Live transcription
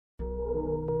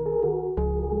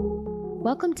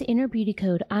Welcome to Inner Beauty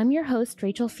Code. I'm your host,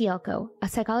 Rachel Fialco, a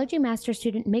psychology master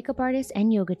student, makeup artist,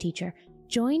 and yoga teacher.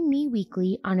 Join me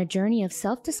weekly on a journey of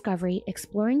self-discovery,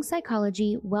 exploring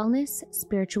psychology, wellness,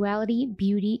 spirituality,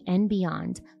 beauty, and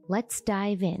beyond. Let's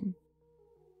dive in.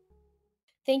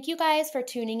 Thank you guys for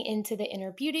tuning into the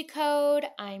Inner Beauty Code.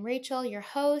 I'm Rachel, your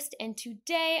host, and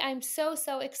today I'm so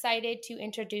excited to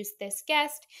introduce this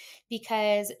guest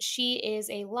because she is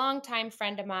a longtime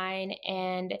friend of mine,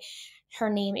 and her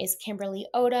name is Kimberly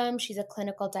Odom. She's a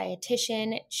clinical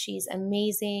dietitian. She's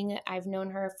amazing. I've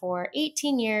known her for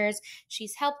 18 years.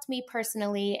 She's helped me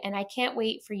personally, and I can't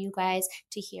wait for you guys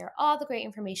to hear all the great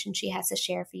information she has to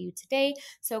share for you today.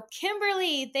 So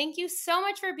Kimberly, thank you so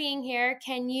much for being here.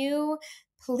 Can you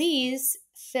please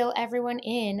fill everyone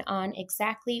in on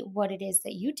exactly what it is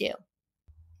that you do?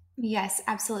 Yes,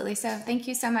 absolutely. So thank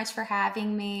you so much for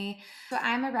having me. So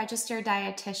I'm a registered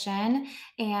dietitian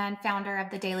and founder of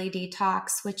the Daily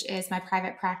Detox, which is my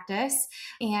private practice.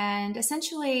 And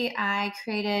essentially, I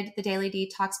created the Daily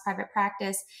Detox private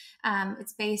practice.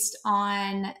 It's based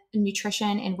on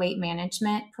nutrition and weight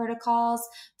management protocols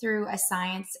through a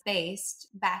science-based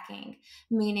backing,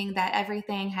 meaning that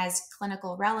everything has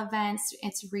clinical relevance.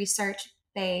 It's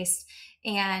research-based,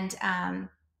 and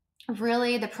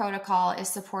really, the protocol is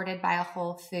supported by a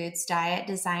whole foods diet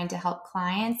designed to help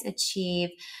clients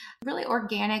achieve really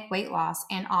organic weight loss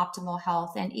and optimal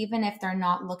health. And even if they're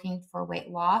not looking for weight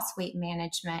loss, weight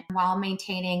management, while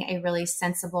maintaining a really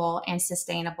sensible and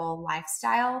sustainable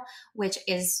lifestyle, which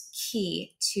is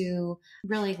key to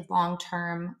really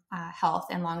long-term health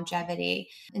and longevity.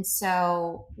 And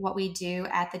so what we do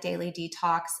at the Daily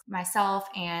Detox, myself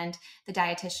and the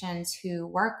dietitians who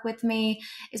work with me,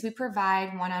 is we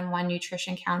provide one-on-one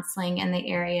nutrition counseling in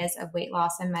the areas of weight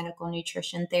loss and medical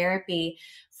nutrition therapy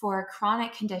for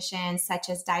chronic conditions such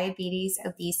as diabetes,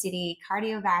 obesity,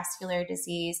 cardiovascular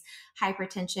disease,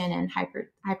 hypertension, and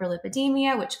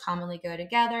hyperlipidemia, which commonly go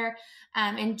together,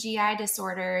 and GI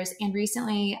disorders. And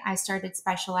recently, I started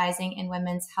specializing in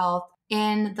women's health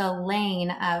in the lane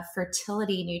of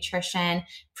fertility nutrition,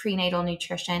 prenatal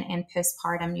nutrition, and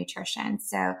postpartum nutrition.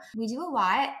 So we do a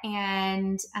lot,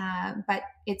 and but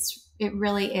it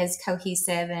really is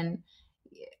cohesive. And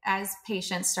as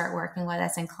patients start working with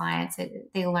us and clients,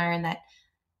 they learn that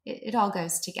it all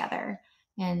goes together,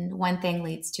 and one thing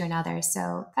leads to another.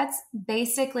 So that's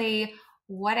basically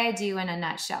what I do in a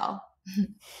nutshell.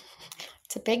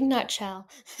 It's a big nutshell.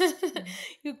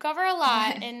 You cover a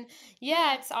lot, and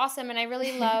yeah, it's awesome. And I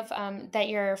really love that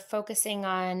you're focusing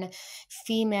on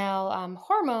female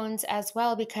hormones as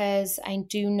well, because I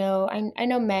do know, I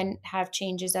know men have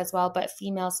changes as well, but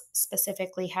females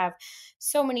specifically have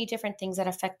so many different things that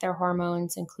affect their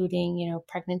hormones, including,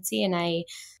 pregnancy. And I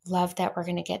love that we're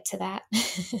going to get to that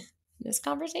in this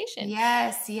conversation.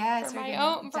 Yes. For my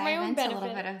own benefit. A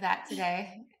little bit of that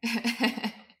today.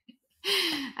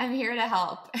 I'm here to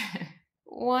help.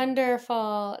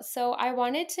 Wonderful. So I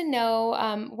wanted to know,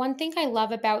 one thing I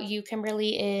love about you,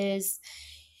 Kimberly, is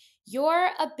your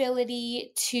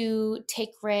ability to take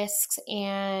risks,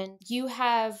 and you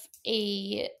have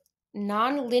a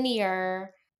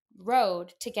non-linear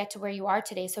road to get to where you are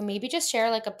today. So maybe just share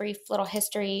like a brief little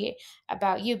history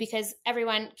about you, because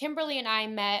everyone, Kimberly and I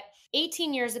met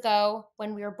 18 years ago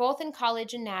when we were both in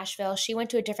college in Nashville. She went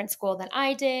to a different school than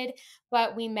I did,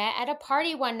 but we met at a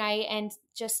party one night and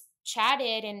just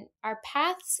chatted, and our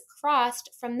paths crossed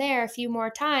from there a few more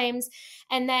times.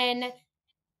 And then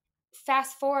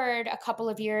fast forward a couple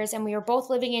of years, and we were both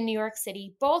living in New York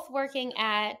City, both working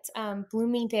at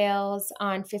Bloomingdale's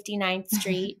on 59th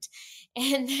Street.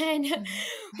 And then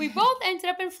we both ended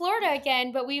up in Florida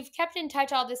again, but we've kept in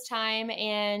touch all this time.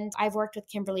 And I've worked with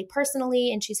Kimberly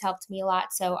personally, and she's helped me a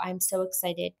lot. So I'm so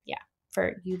excited,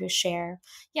 for you to share.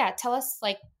 Tell us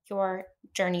like your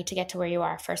journey to get to where you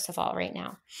are, first of all, right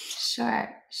now.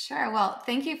 Sure. Well,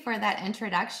 thank you for that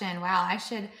introduction. Wow, I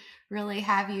should really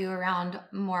have you around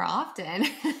more often.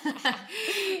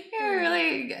 You're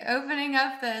really opening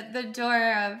up the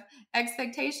door of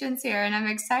expectations here, and I'm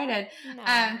excited. No.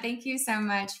 Thank you so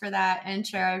much for that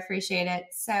intro. I appreciate it.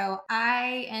 So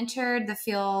I entered the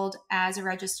field as a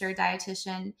registered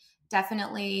dietitian,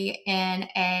 definitely in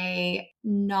a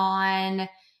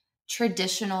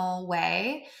non-traditional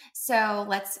way. So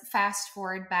let's fast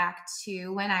forward back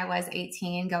to when I was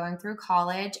 18 going through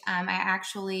college. I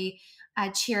actually I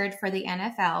cheered for the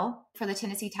NFL, for the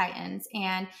Tennessee Titans.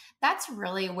 And that's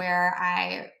really where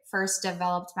I first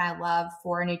developed my love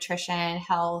for nutrition,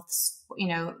 health,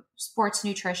 sports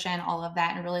nutrition, all of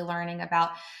that, and really learning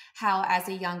about how, as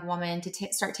a young woman, to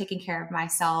start taking care of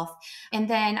myself. And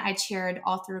then I cheered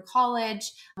all through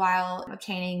college while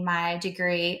obtaining my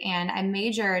degree, and I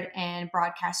majored in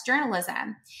broadcast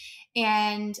journalism.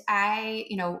 And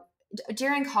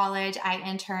during college, I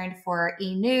interned for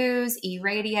E! News, E!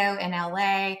 Radio in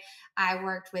LA. I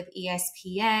worked with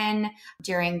ESPN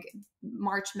during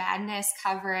March Madness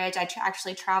coverage. I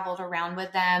actually traveled around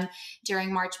with them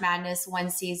during March Madness one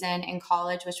season in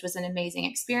college, which was an amazing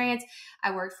experience.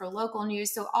 I worked for local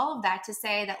news. So all of that to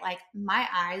say that, like, my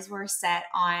eyes were set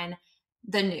on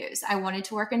the news. I wanted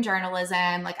to work in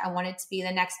journalism. Like, I wanted to be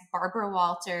the next Barbara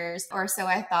Walters, or so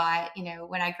I thought,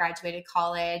 when I graduated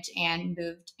college and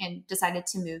decided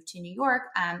to move to New York.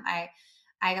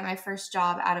 I got my first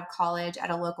job out of college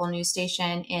at a local news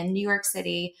station in New York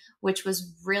City, which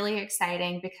was really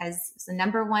exciting because it was the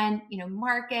number one,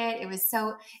 market. It was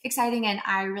so exciting. And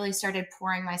I really started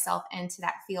pouring myself into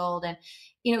that field and,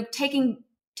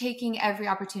 taking every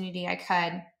opportunity I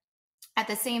could. At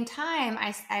the same time,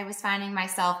 I was finding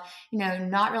myself,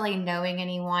 not really knowing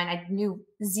anyone. I knew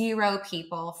zero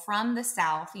people from the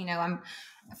South. I'm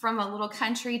from a little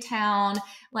country town,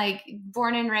 like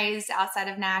born and raised outside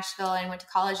of Nashville, and went to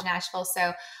college in Nashville.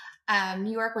 So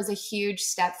New York was a huge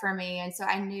step for me. And so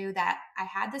I knew that I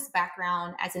had this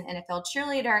background as an NFL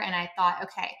cheerleader. And I thought,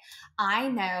 okay, I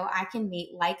know I can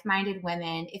meet like-minded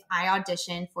women if I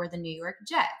audition for the New York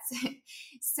Jets.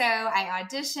 So I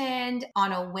auditioned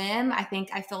on a whim. I think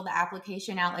I filled the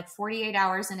application out like 48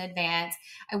 hours in advance.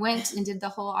 I went and did the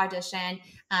whole audition.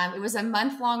 It was a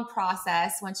month-long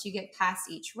process once you get past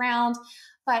each round.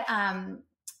 But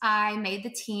I made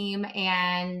the team.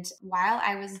 And while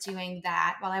I was doing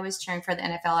that, while I was cheering for the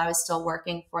NFL, I was still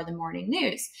working for the morning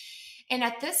news. And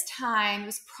at this time, it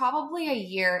was probably a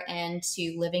year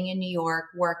into living in New York,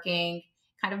 working,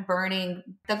 kind of burning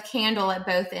the candle at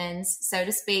both ends, so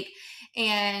to speak.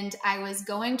 And I was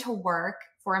going to work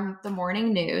for the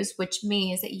morning news, which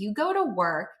means that you go to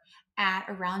work at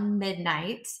around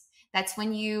midnight. That's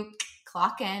when you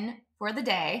clock in for the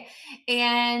day,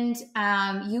 and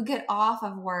you get off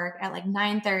of work at like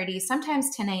 9:30,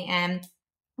 sometimes 10 a.m.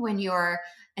 when you're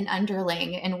an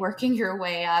underling and working your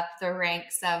way up the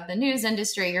ranks of the news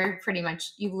industry.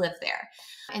 You live there.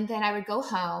 And then I would go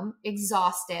home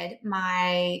exhausted.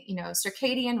 My,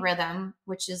 circadian rhythm,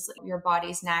 which is your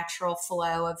body's natural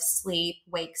flow of sleep,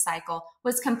 wake cycle,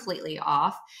 was completely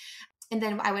off. And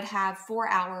then I would have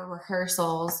 4-hour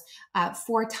rehearsals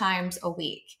 4 times a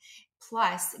week,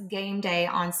 plus game day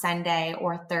on Sunday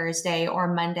or Thursday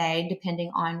or Monday,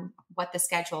 depending on what the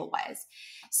schedule was.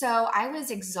 So I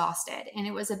was exhausted. And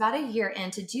it was about a year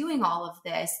into doing all of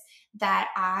this that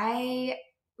I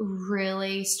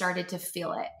really started to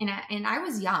feel it. And I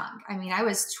was young. I mean, I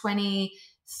was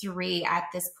 23 at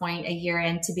this point, a year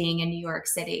into being in New York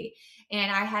City. And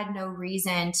I had no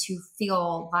reason to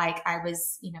feel like I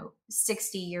was,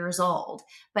 60 years old,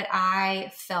 but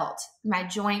I felt my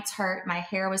joints hurt. My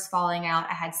hair was falling out.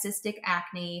 I had cystic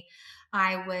acne.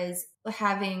 I was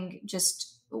having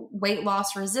just weight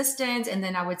loss resistance. And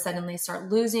then I would suddenly start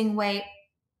losing weight.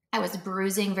 I was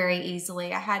bruising very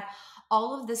easily. I had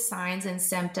all of the signs and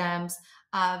symptoms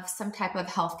of some type of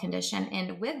health condition.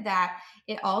 And with that,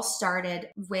 it all started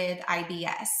with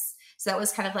IBS. So that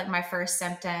was kind of like my first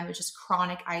symptom, which is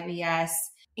chronic IBS.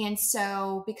 And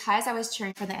so because I was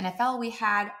cheering for the NFL, we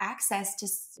had access to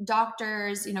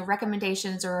doctors,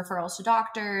 recommendations or referrals to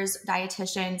doctors,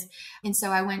 dietitians. And so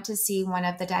I went to see one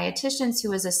of the dietitians who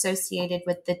was associated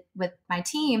with my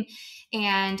team.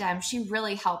 And she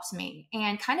really helped me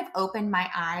and kind of opened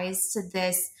my eyes to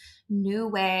this new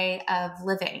way of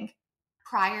living.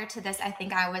 Prior to this, I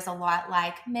think I was a lot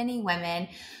like many women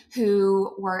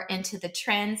who were into the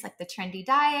trends, like the trendy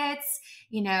diets.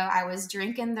 I was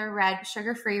drinking the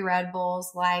sugar-free Red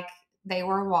Bulls like they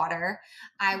were water.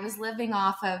 I was living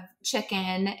off of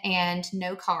chicken and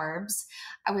no carbs.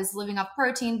 I was living off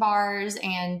protein bars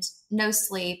and no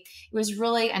sleep. It was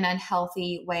really an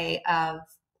unhealthy way of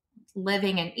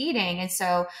living and eating. And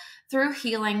so through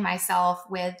healing myself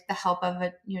with the help of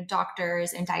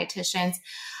doctors and dietitians,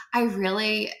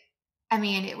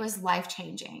 it was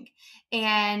life-changing.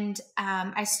 And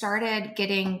I started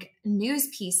getting news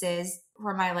pieces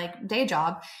for my day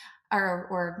job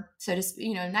or so to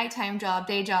speak, nighttime job,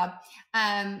 day job,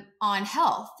 on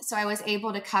health. So I was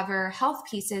able to cover health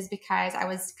pieces because I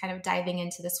was kind of diving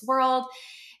into this world.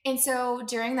 And so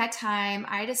during that time,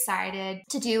 I decided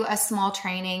to do a small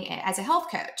training as a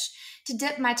health coach. to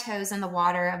dip my toes in the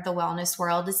water of the wellness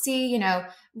world to see,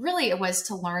 really it was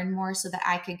to learn more so that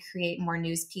I could create more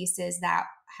news pieces that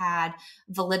had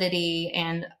validity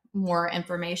and more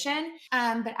information.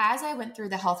 But as I went through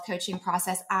the health coaching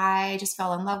process, I just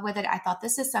fell in love with it. I thought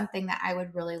this is something that I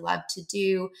would really love to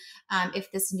do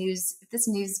if this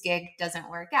news gig doesn't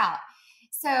work out.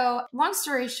 So long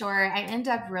story short, I end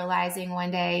up realizing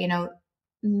one day,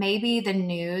 maybe the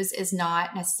news is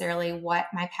not necessarily what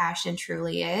my passion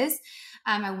truly is.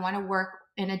 I want to work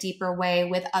in a deeper way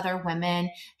with other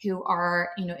women who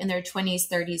are, in their 20s,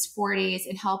 30s, 40s,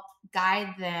 and help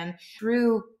guide them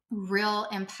through real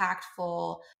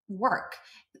impactful work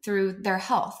through their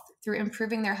health, through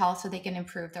improving their health so they can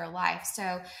improve their life.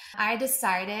 So I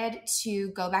decided to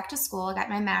go back to school. I got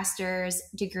my master's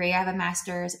degree. I have a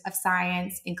master's of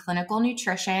science in clinical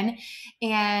nutrition.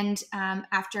 And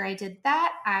after I did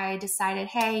that, I decided,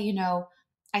 hey,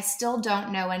 I still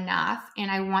don't know enough, and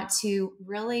I want to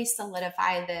really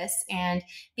solidify this and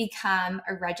become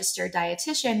a registered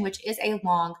dietitian, which is a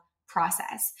long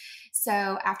process. So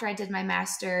after I did my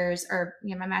master's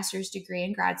my master's degree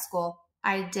in grad school,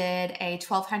 I did a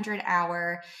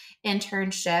 1,200-hour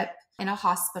internship in a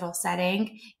hospital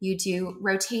setting. You do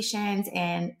rotations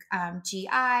in GI,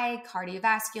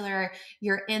 cardiovascular.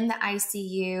 You're in the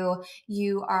ICU.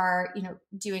 You are,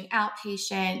 doing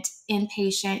outpatient,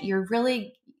 inpatient. You're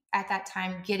really at that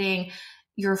time getting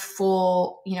your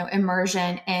full,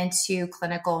 immersion into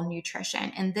clinical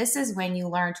nutrition. And this is when you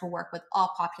learn to work with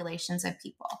all populations of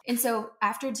people. And so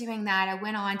after doing that, I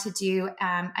went on to do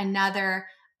another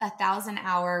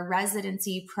 1,000-hour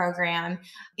residency program,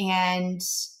 and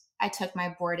I took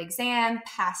my board exam,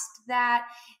 passed that,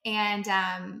 and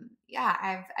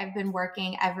I've been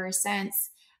working ever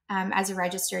since as a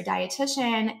registered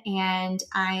dietitian, and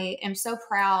I am so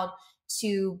proud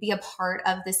to be a part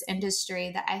of this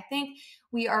industry that I think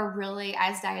we are really,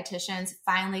 as dietitians,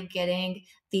 finally getting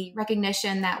the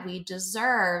recognition that we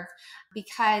deserve,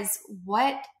 because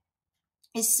what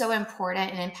is so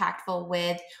important and impactful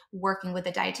with working with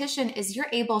a dietitian is you're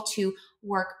able to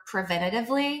work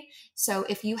preventatively. So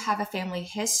if you have a family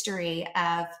history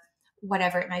of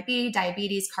whatever it might be,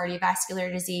 diabetes,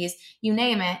 cardiovascular disease, you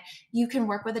name it, you can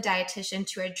work with a dietitian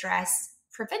to address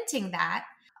preventing that,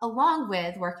 along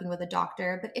with working with a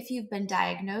doctor. But if you've been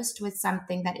diagnosed with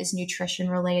something that is nutrition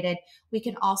related, we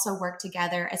can also work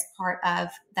together as part of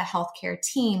the healthcare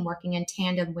team, working in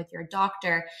tandem with your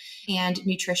doctor. And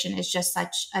nutrition is just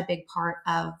such a big part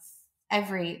of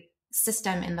every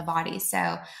system in the body.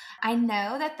 So I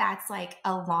know that that's like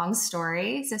a long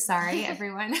story. So sorry,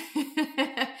 everyone.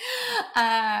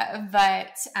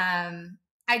 But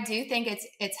I do think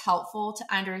it's helpful to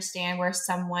understand where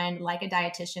someone like a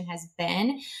dietitian has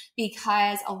been,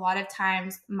 because a lot of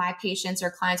times my patients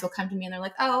or clients will come to me and they're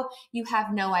like, oh, you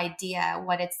have no idea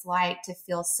what it's like to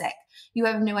feel sick. You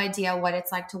have no idea what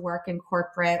it's like to work in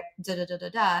corporate, da, da, da, da,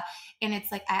 da. And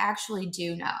it's like, I actually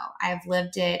do know. I've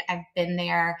lived it. I've been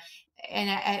there. And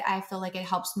I feel like it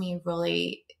helps me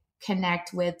really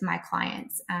connect with my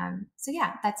clients. So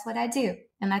yeah, that's what I do.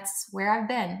 And that's where I've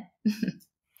been.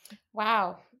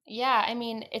 Wow. Yeah. I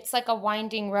mean, it's like a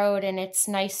winding road, and it's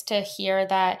nice to hear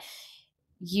that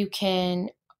you can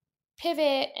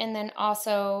pivot. And then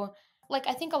also, like,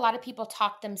 I think a lot of people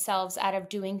talk themselves out of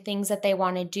doing things that they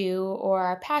want to do or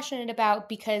are passionate about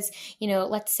because,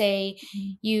 let's say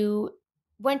you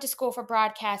went to school for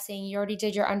broadcasting, you already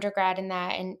did your undergrad in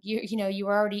that, and you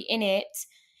were already in it.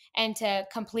 And to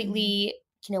completely,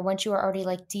 once you were already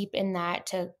like deep in that,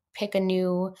 to pick a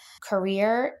new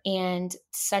career and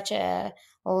such a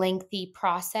lengthy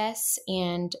process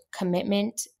and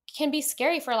commitment can be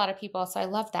scary for a lot of people. So I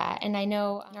love that. And I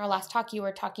know in our last talk we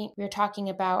were talking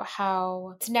about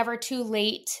how it's never too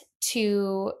late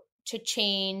to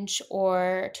change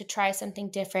or to try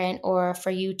something different, or for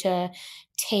you to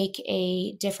take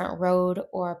a different road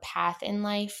or path in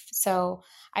life. So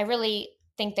I really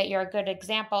think that you're a good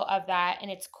example of that. And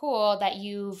it's cool that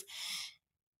you've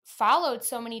followed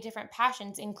so many different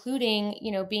passions, including,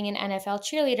 being an NFL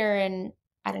cheerleader. And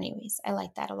anyways, I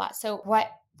like that a lot. So what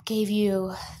gave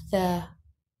you the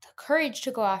courage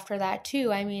to go after that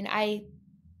too? I mean,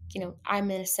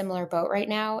 I'm in a similar boat right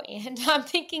now, and I'm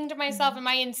thinking to myself, am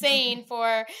I insane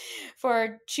for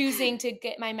choosing to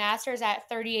get my master's at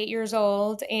 38 years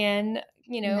old and,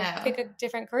 No. pick a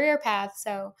different career path?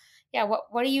 So yeah,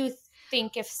 what do you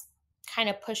think if kind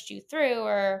of pushed you through,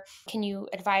 or can you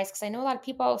advise? Because I know a lot of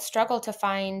people struggle to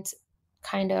find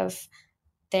kind of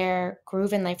their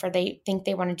groove in life, or they think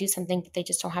they want to do something, but they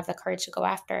just don't have the courage to go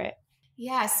after it.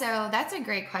 Yeah, so that's a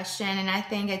great question. And I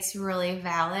think it's really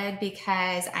valid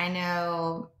because I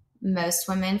know most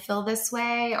women feel this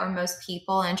way, or most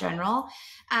people in general.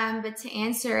 But to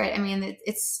answer it, I mean,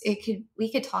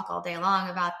 we could talk all day long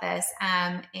about this.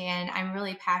 And I'm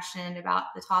really passionate about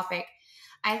the topic.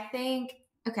 I think,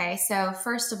 okay, so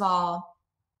first of all,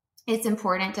 it's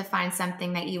important to find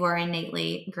something that you are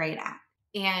innately great at.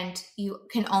 And you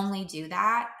can only do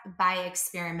that by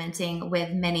experimenting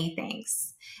with many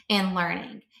things and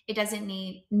learning. It doesn't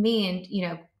mean,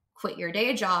 quit your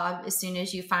day job as soon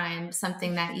as you find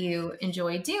something that you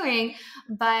enjoy doing.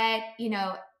 But,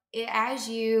 as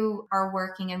you are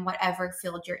working in whatever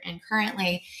field you're in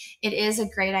currently, it is a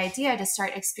great idea to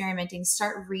start experimenting,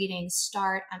 start reading,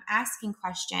 start asking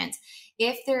questions.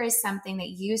 If there is something that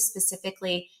you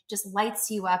specifically just lights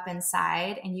you up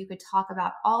inside and you could talk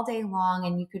about all day long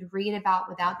and you could read about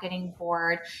without getting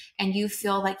bored, and you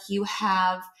feel like you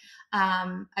have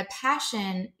a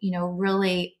passion,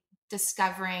 really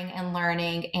discovering and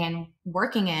learning and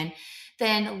working in,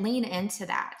 then lean into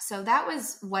that. So that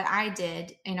was what I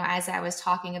did. As I was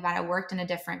talking about, I worked in a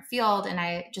different field and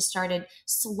I just started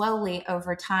slowly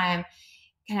over time,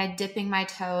 kind of dipping my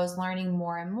toes, learning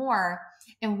more and more.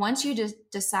 And once you just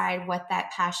decide what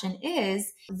that passion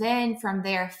is, then from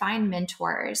there, find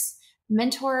mentors.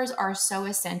 Mentors are so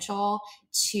essential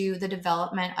to the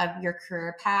development of your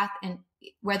career path. And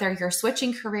whether you're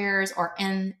switching careers or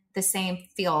in the same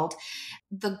field,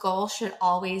 the goal should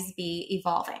always be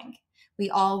evolving. We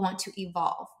all want to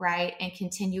evolve, right? And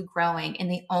continue growing.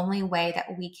 And the only way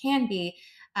that we can be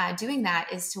doing that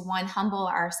is to, one, humble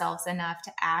ourselves enough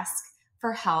to ask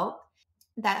for help.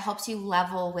 That helps you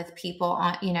level with people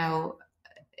on,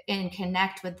 and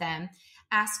connect with them,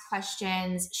 ask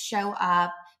questions, show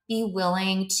up, be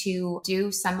willing to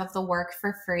do some of the work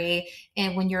for free.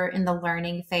 And when you're in the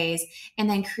learning phase, and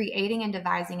then creating and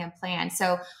devising a plan.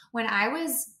 So when I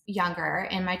was younger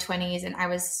in my 20s and I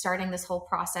was starting this whole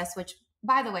process, which,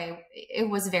 by the way, it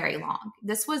was very long.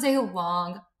 This was a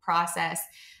long process.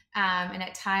 And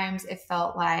at times it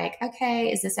felt like,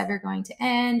 okay, is this ever going to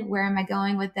end? Where am I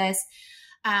going with this?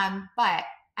 But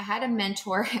I had a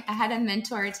mentor. I had a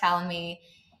mentor tell me,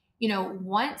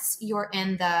 once you're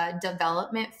in the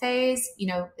development phase,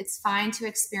 it's fine to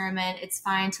experiment. It's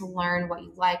fine to learn what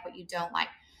you like, what you don't like.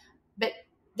 But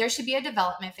there should be a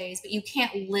development phase, but you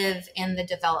can't live in the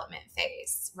development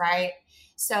phase, right?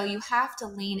 So you have to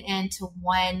lean into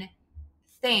one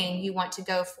thing you want to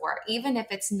go for, even if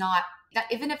it's not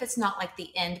like the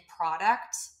end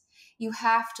product. You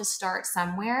have to start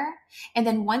somewhere. And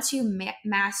then once you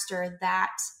master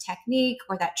that technique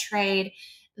or that trade,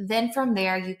 then from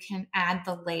there, you can add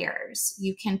the layers.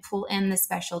 You can pull in the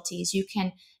specialties. You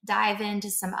can dive into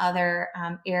some other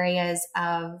areas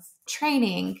of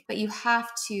training, but you have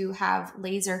to have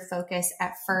laser focus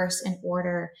at first in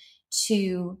order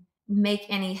to make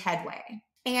any headway.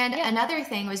 And another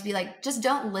thing was be like, just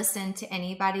don't listen to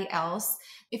anybody else.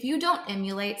 If you don't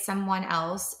emulate someone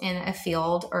else in a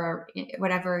field or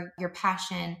whatever your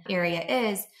passion area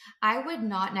is, I would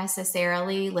not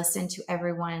necessarily listen to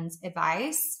everyone's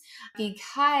advice,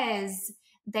 because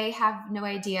they have no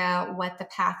idea what the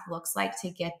path looks like to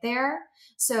get there.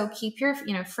 So keep your,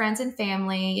 friends and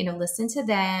family, listen to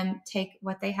them, take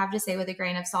what they have to say with a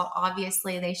grain of salt.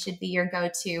 Obviously, they should be your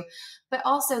go-to, but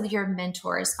also your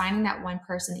mentors, finding that one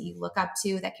person that you look up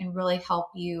to that can really help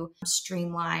you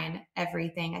streamline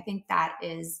everything. I think that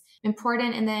is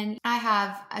important. And then I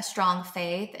have a strong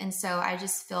faith. And so I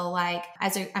just feel like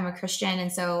I'm a Christian.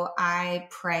 And so I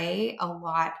pray a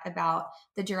lot about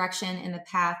the direction and the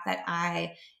path that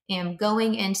I am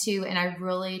going into. And I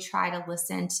really try to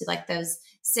listen to like those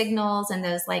signals and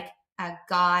those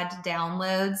God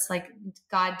downloads, like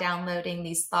God downloading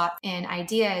these thoughts and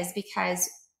ideas, because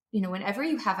whenever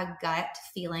you have a gut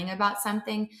feeling about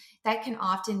something, that can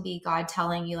often be God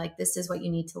telling you, like, this is what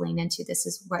you need to lean into. This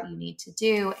is what you need to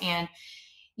do. And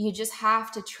you just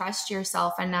have to trust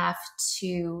yourself enough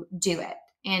to do it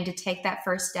and to take that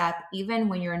first step, even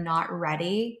when you're not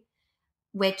ready,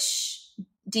 which,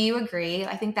 do you agree?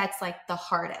 I think that's like the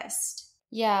hardest.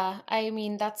 Yeah. I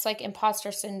mean, that's like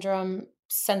imposter syndrome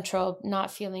central,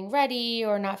 not feeling ready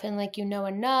or not feeling like you know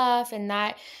enough. And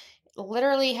that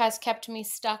literally has kept me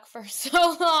stuck for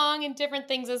so long in different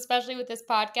things, especially with this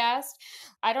podcast.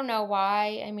 I don't know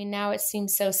why. I mean, now it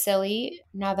seems so silly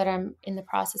now that I'm in the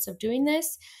process of doing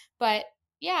this. But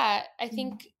yeah, I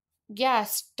think,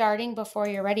 starting before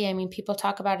you're ready. I mean, people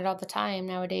talk about it all the time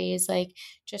nowadays, like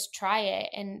just try it.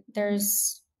 And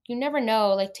you never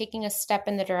know, like taking a step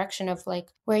in the direction of like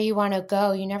where you want to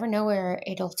go. You never know where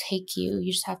it'll take you.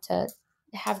 You just have to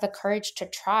have the courage to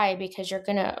try, because you're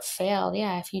going to fail.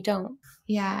 Yeah. If you don't.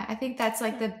 Yeah. I think that's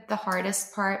like the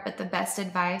hardest part, but the best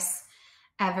advice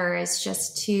ever is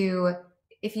just to,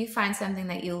 if you find something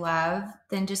that you love,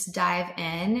 then just dive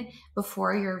in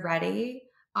before you're ready.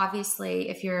 Obviously,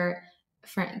 if you're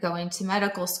going to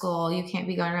medical school, you can't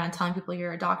be going around telling people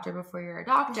you're a doctor before you're a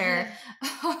doctor,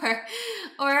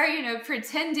 or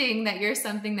pretending that you're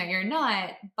something that you're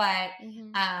not. But Mhm.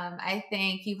 I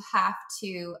think you have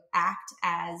to act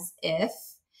as if,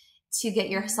 to get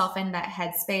Mhm. yourself in that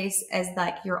headspace as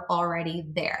like you're already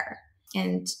there.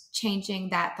 And changing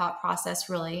that thought process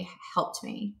really helped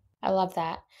me. I love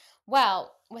that.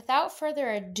 Well, without further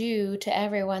ado to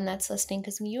everyone that's listening,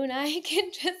 because you and I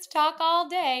can just talk all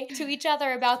day to each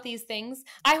other about these things,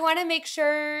 I want to make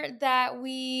sure that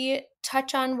we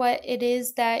touch on what it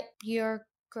is that you're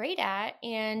great at.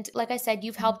 And like I said,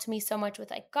 you've helped me so much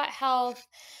with like gut health,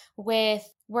 with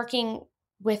working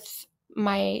with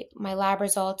my lab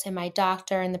results and my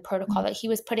doctor and the protocol that he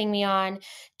was putting me on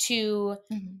to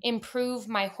Mhm. improve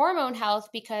my hormone health,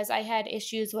 because I had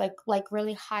issues like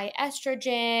really high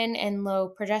estrogen and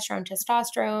low progesterone,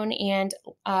 testosterone, and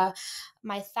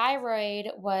my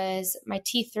thyroid was, my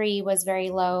T3 was very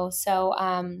low. So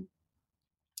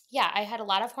yeah, I had a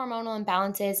lot of hormonal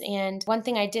imbalances. And one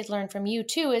thing I did learn from you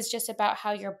too is just about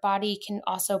how your body can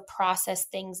also process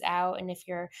things out. And if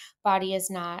your body is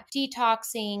not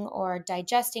detoxing or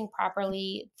digesting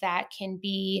properly, that can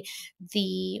be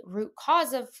the root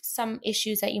cause of some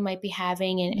issues that you might be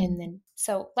having. And then,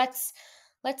 so let's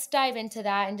dive into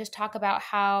that and just talk about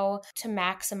how to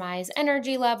maximize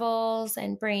energy levels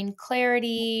and brain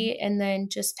clarity, and then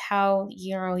just how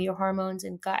your hormones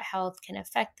and gut health can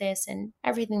affect this, and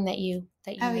everything that you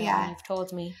Oh know and yeah. you've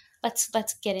told me. Let's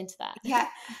get into that. Yeah.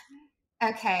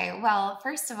 Okay. Well,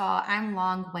 first of all, I'm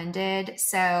long-winded,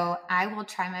 so I will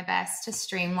try my best to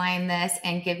streamline this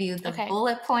and give you the Okay.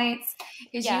 bullet points.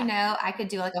 As you Yeah. know, I could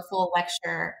do like a full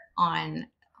lecture on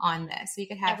this. We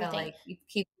could have it Everything. like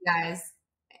keep you guys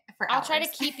for I'll try to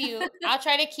hours. keep you I'll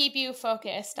try to keep you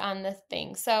focused on the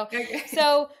thing. So Okay.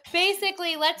 so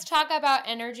basically let's talk about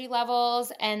energy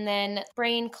levels and then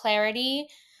brain clarity.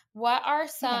 What are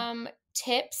Okay. some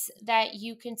tips that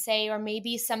you can say, or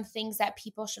maybe some things that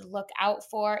people should look out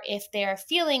for if they're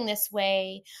feeling this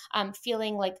way,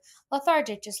 feeling like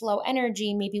lethargic, just low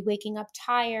energy, maybe waking up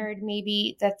tired,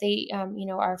 maybe that they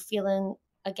are feeling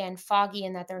again foggy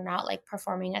and that they're not like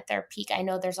performing at their peak. I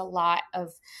know there's a lot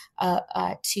of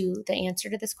to the answer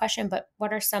to this question, but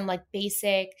what are some like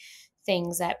basic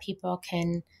things that people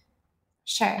can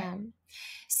Sure. um,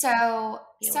 So,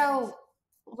 be aware of?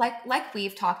 like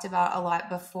we've talked about a lot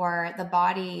before, the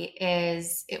body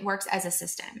it works as a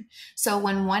system. So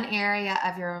when one area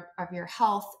of your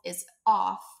health is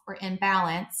off or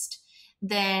imbalanced,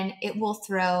 then it will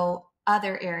throw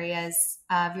other areas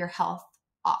of your health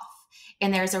off.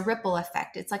 And there's a ripple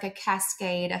effect. It's like a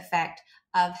cascade effect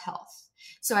of health.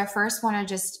 So I first want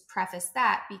to just preface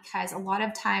that, because a lot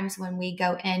of times when we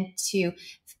go into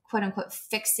quote unquote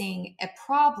fixing a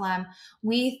problem,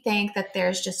 we think that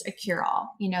there's just a cure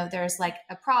all. There's like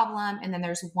a problem and then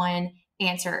there's one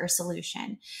answer or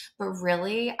solution. But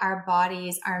really, our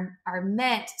bodies are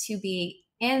meant to be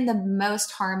in the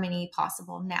most harmony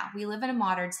possible. Now, we live in a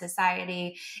modern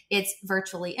society. It's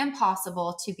virtually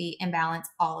impossible to be in balance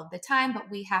all of the time, but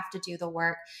we have to do the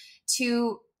work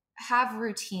to have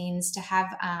routines, to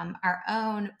have our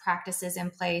own practices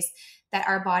in place that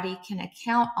our body can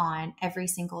account on every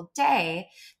single day,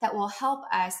 that will help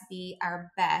us be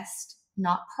our best,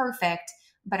 not perfect,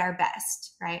 but our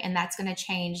best, right? And that's going to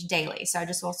change daily. So I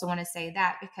just also want to say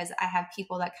that, because I have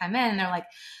people that come in and they're like,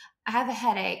 I have a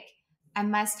headache. I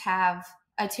must have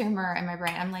a tumor in my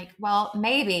brain. I'm like, well,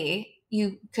 maybe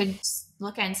you could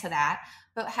look into that,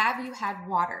 but have you had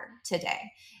water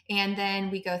today? And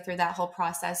then we go through that whole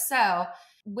process. So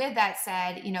with that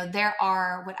said, there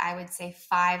are what I would say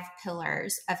 5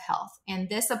 pillars of health, and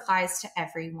this applies to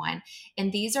everyone.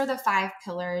 And these are the 5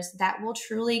 pillars that will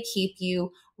truly keep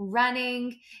you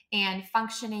running and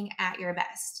functioning at your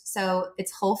best. So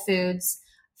it's whole foods,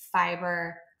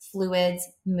 fiber, fluids,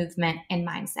 movement, and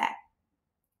mindset.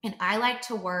 And I like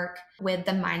to work with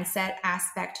the mindset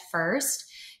aspect first,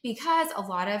 because a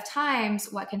lot of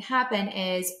times what can happen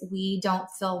is we don't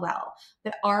feel well,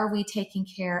 but are we taking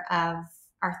care of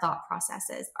our thought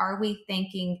processes? Are we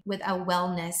thinking with a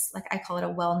wellness, like I call it a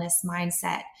wellness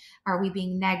mindset? Are we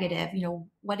being negative?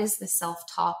 What is the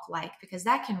self-talk like? Because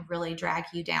that can really drag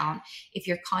you down if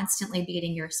you're constantly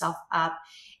beating yourself up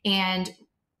and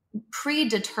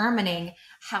predetermining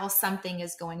how something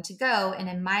is going to go. And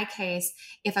in my case,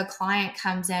 if a client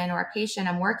comes in or a patient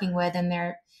I'm working with and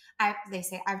they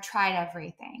say, I've tried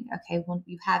everything. Okay, well,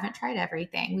 you haven't tried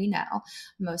everything. We know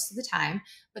most of the time,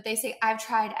 but they say, I've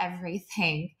tried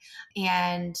everything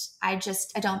and I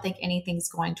don't think anything's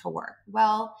going to work.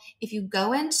 Well, if you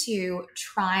go into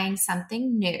trying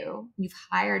something new, you've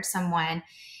hired someone,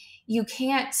 you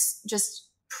can't just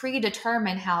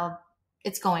predetermine how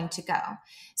it's going to go.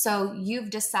 So you've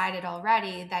decided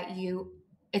already that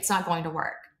it's not going to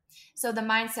work. So the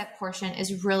mindset portion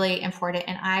is really important.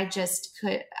 And I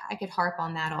could harp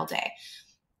on that all day.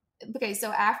 Okay,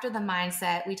 so after the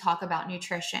mindset, we talk about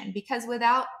nutrition, because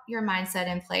without your mindset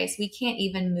in place, we can't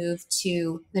even move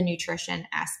to the nutrition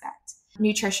aspect.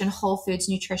 Nutrition, whole foods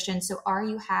nutrition. So are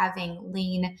you having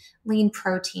lean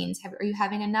proteins? Are you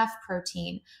having enough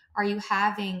protein? Are you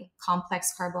having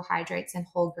complex carbohydrates and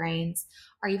whole grains?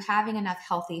 Are you having enough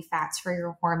healthy fats for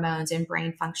your hormones and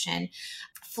brain function?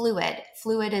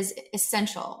 Fluid is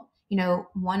essential.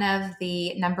 One of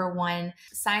the number one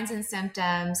signs and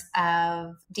symptoms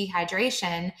of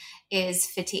dehydration is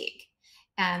fatigue,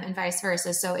 and vice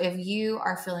versa. So if you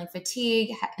are feeling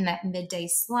fatigue in that midday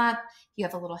slump, you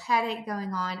have a little headache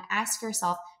going on, ask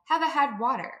yourself, have I had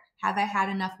water? Have I had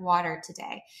enough water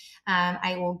today?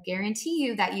 I will guarantee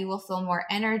you that you will feel more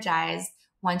energized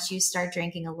once you start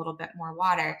drinking a little bit more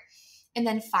water. And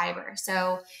then fiber.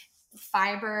 So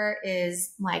fiber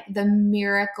is like the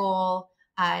miracle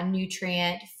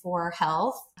nutrient for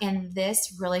health. And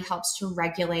this really helps to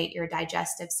regulate your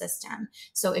digestive system.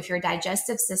 So if your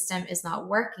digestive system is not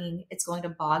working, it's going to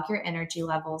bog your energy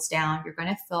levels down. You're going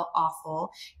to feel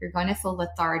awful. You're going to feel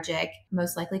lethargic,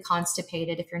 most likely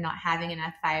constipated if you're not having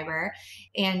enough fiber.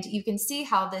 And you can see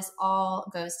how this all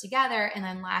goes together. And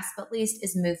then last but least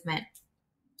is movement.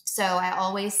 So I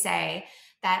always say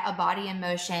that a body in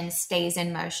motion stays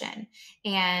in motion,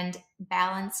 and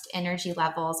balanced energy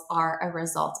levels are a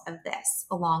result of this,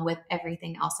 along with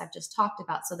everything else I've just talked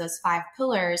about. So those 5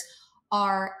 pillars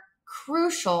are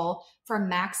crucial for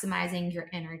maximizing your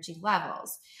energy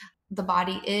levels. The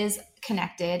body is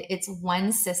connected. It's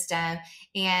one system.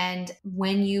 And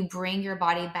when you bring your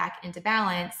body back into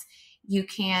balance, you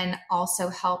can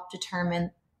also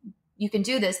you can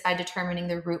do this by determining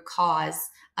the root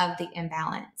cause of the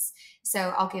imbalance.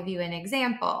 So I'll give you an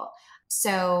example.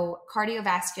 So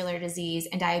cardiovascular disease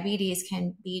and diabetes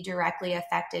can be directly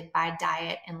affected by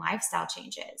diet and lifestyle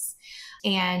changes.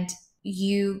 And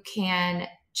you can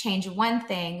change one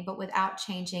thing, but without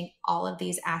changing all of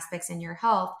these aspects in your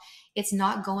health, it's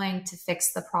not going to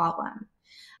fix the problem.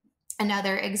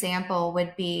 Another example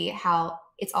would be how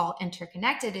it's all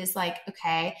interconnected is like,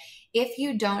 okay, if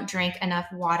you don't drink enough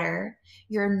water,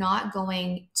 you're not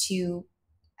going to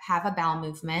have a bowel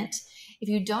movement. If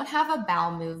you don't have a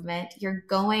bowel movement, you're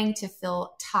going to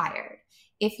feel tired.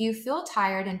 If you feel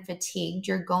tired and fatigued,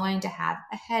 you're going to have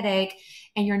a headache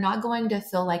and you're not going to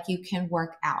feel like you can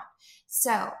work out.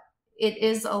 So it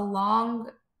is a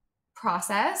long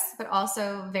process, but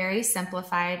also very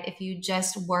simplified if you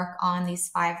just work on these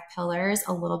 5 pillars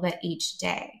a little bit each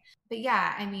day. But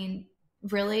yeah, I mean,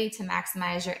 really to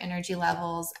maximize your energy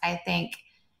levels, I think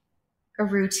a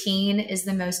routine is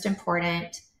the most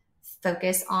important.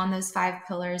 Focus on those 5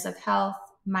 pillars of health: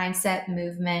 mindset,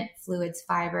 movement, fluids,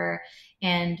 fiber,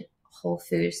 and whole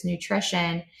foods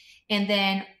nutrition. And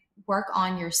then work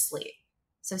on your sleep.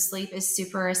 So sleep is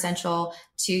super essential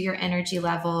to your energy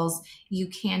levels. You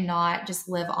cannot just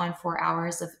live on 4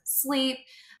 hours of sleep.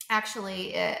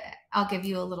 Actually, I'll give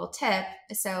you a little tip.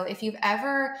 So if you've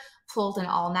ever pulled an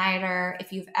all-nighter,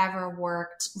 if you've ever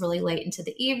worked really late into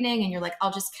the evening and you're like,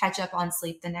 I'll just catch up on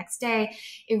sleep the next day,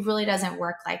 it really doesn't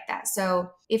work like that.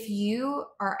 So if you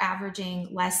are averaging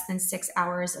less than 6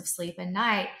 hours of sleep a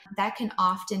night, that can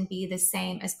often be the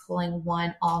same as pulling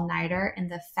one all-nighter, and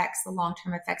the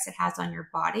long-term effects it has on your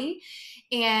body.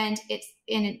 And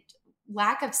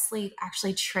lack of sleep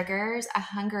actually triggers a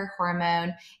hunger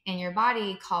hormone in your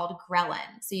body called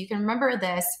ghrelin. So you can remember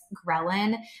this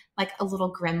ghrelin, like a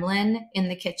little gremlin in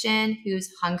the kitchen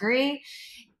who's hungry.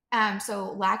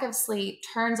 So lack of sleep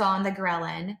turns on the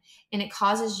ghrelin and it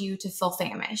causes you to feel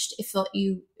famished.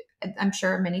 I'm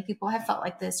sure many people have felt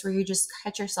like this, where you just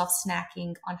catch yourself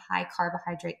snacking on high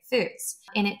carbohydrate foods,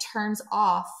 and it turns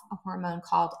off a hormone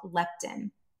called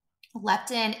leptin.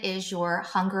 Leptin is your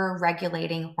hunger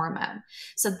regulating hormone.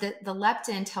 So the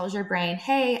leptin tells your brain,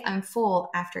 hey, I'm full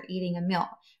after eating a meal.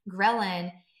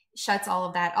 Ghrelin shuts all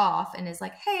of that off and is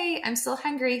like, hey, I'm still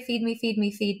hungry. Feed me, feed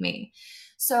me, feed me.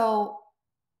 So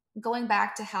going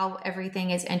back to how everything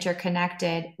is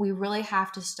interconnected, we really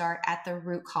have to start at the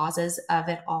root causes of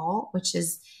it all, which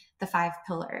is the 5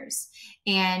 pillars,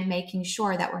 and making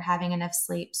sure that we're having enough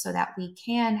sleep so that we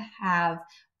can have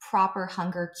proper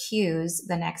hunger cues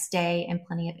the next day and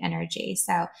plenty of energy.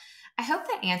 So I hope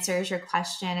that answers your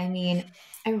question. I mean,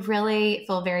 I really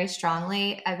feel very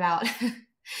strongly about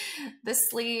the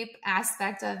sleep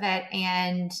aspect of it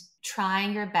and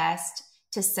trying your best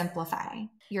to simplify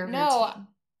your No, routine.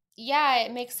 yeah,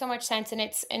 it makes so much sense, and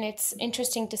it's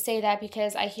interesting to say that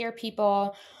because I hear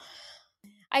people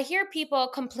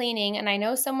complaining, and I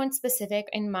know someone specific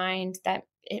in mind that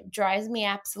it drives me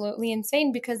absolutely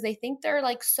insane because they think they're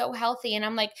like so healthy, and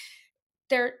I'm like,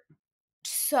 they're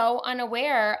so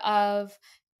unaware of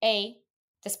a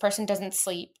this person doesn't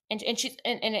sleep, and she's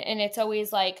and it's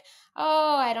always like,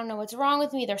 oh, I don't know what's wrong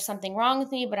with me, there's something wrong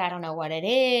with me, but I don't know what it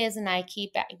is, and I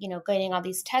keep getting all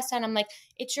these tests done. I'm like,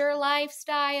 it's your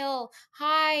lifestyle.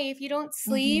 Hi, if you don't Hmm.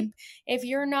 sleep, if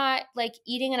you're not like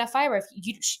eating enough fiber, if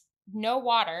you no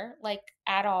water like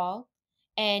at all,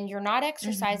 and you're not Hmm.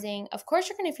 exercising, of course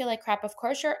you're going to feel like crap, of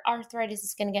course your arthritis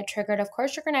is going to get triggered, of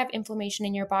course you're going to have inflammation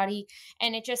in your body.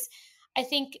 And it just, I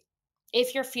think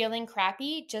if you're feeling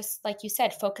crappy, just like you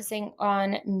said, focusing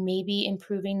on maybe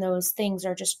improving those things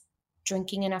or just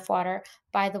drinking enough water.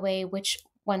 By the way, which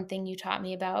one thing you taught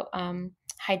me about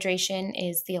hydration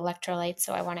is the electrolytes.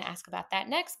 So I want to ask about that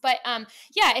next. But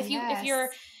yeah, Yes.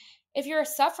 if you're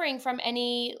suffering from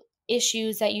any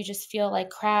issues that you just feel like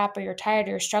crap, or you're tired,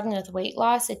 or you're struggling with weight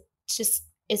loss, it just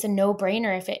is a no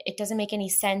brainer. If it doesn't make any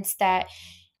sense that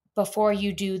before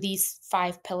you do these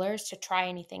 5 pillars to try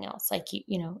anything else. Like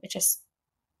it just,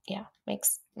 yeah,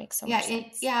 makes so much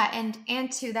sense. Yeah,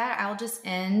 and to that, I'll just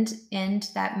end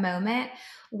that moment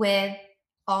with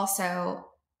also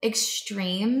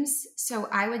extremes. So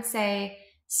I would say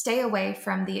stay away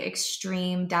from the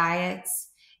extreme diets,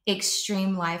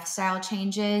 extreme lifestyle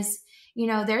changes.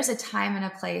 There's a time and a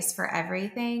place for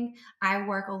everything. I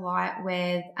work a lot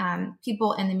with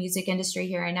people in the music industry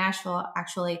here in Nashville,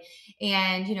 actually.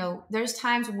 And, there's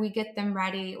times we get them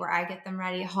ready, or I get them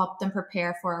ready, help them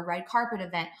prepare for a red carpet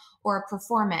event or a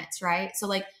performance, right? So,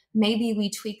 like, maybe we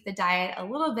tweak the diet a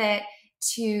little bit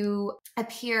to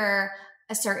appear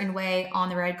a certain way on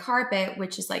the red carpet,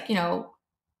 which is like,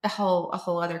 a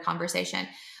whole other conversation.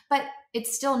 But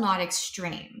it's still not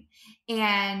extreme.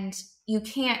 And you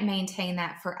can't maintain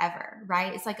that forever,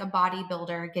 right? It's like a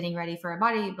bodybuilder getting ready for a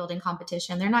bodybuilding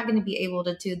competition. They're not going to be able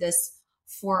to do this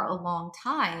for a long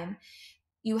time.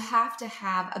 You have to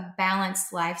have a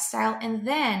balanced lifestyle. And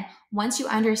then once you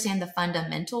understand the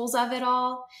fundamentals of it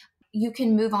all, you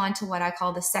can move on to what I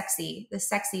call the sexy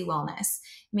wellness,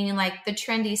 meaning like the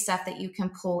trendy stuff that you can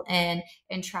pull in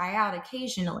and try out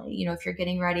occasionally. If you're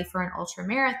getting ready for an ultra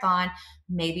marathon,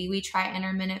 maybe we try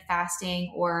intermittent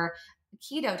fasting or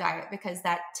keto diet because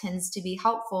that tends to be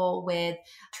helpful with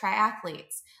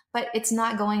triathletes. But it's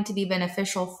not going to be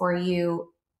beneficial for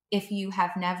you if you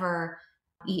have never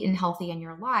eaten healthy in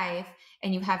your life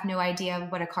and you have no idea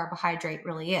what a carbohydrate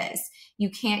really is. You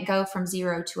can't go from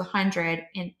 0 to 100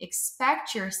 and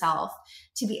expect yourself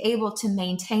to be able to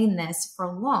maintain this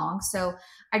for long. So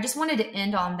I just wanted to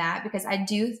end on that because I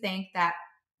do think that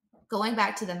going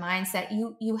back to the mindset,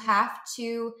 you have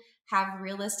to have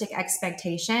realistic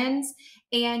expectations,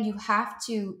 and you have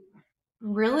to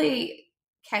really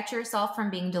catch yourself from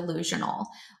being delusional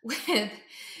with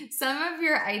some of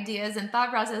your ideas and thought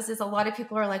processes. A lot of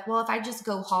people are like, well, if I just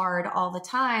go hard all the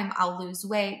time, I'll lose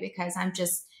weight because I'm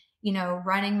just,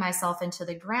 running myself into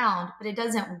the ground. But it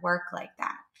doesn't work like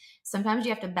that. Sometimes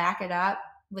you have to back it up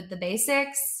with the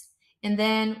basics. And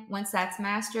then once that's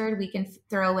mastered, we can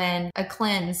throw in a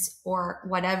cleanse or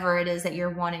whatever it is that you're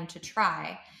wanting to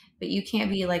try. But you can't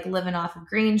be like living off of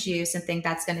green juice and think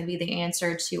that's going to be the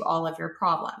answer to all of your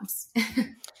problems.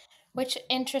 Which,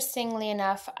 interestingly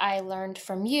enough, I learned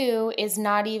from you is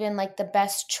not even like the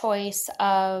best choice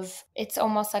of, it's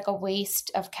almost like a waste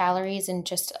of calories and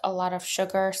just a lot of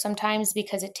sugar sometimes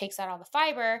because it takes out all the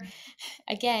fiber.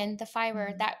 Again, the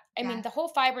fiber Mhm. that, I mean, Yeah. the whole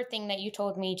fiber thing that you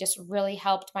told me just really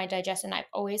helped my digestion. I've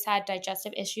always had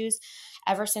digestive issues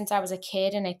ever since I was a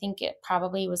kid. And I think it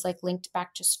probably was like linked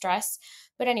back to stress.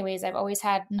 But, anyways, I've always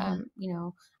had, Hmm.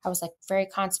 I was like very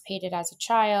constipated as a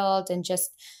child and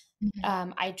just,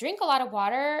 Hmm. I drink a lot of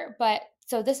water, but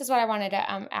so this is what I wanted to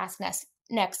ask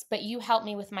next. But you helped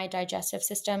me with my digestive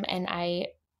system, and I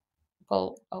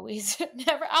will always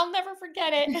I'll never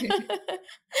forget it.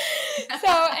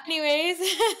 So, anyways,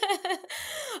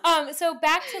 so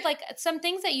back to like some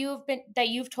things that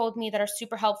you've told me that are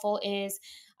super helpful is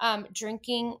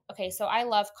drinking. Okay, so I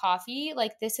love coffee.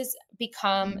 Like, this has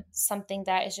become something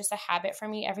that is just a habit for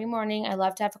me. Every morning I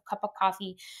love to have a cup of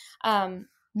coffee. Um,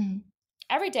 Hmm.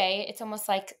 every day. It's almost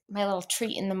like my little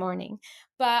treat in the morning.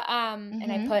 But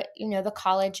and I Hmm. put, the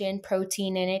collagen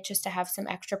protein in it just to have some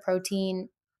extra protein.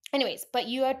 Anyways, but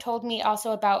you had told me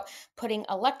also about putting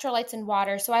electrolytes in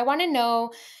water. So I want to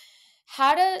know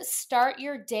how to start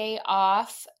your day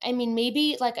off. I mean,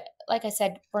 maybe like I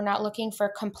said, we're not looking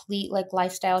for complete like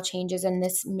lifestyle changes, and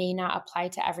this may not apply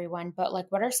to everyone, but like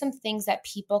what are some things that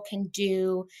people can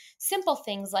do, simple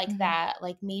things like Mhm. that,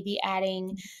 like maybe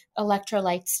adding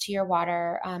electrolytes to your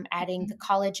water, adding the Mhm.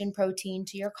 collagen protein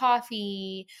to your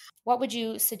coffee. What would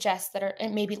you suggest that are,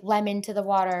 and maybe lemon to the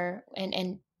water, and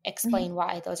Mhm. explain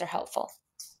why those are helpful?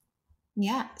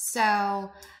 Yeah.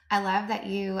 So I love that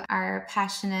you are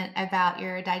passionate about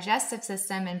your digestive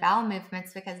system and bowel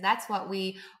movements, because that's what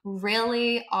we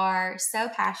really are so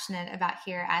passionate about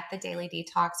here at the Daily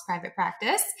Detox Private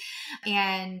Practice.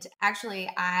 And actually,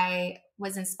 I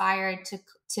was inspired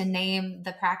to name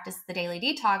the practice the Daily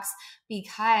Detox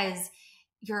because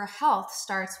your health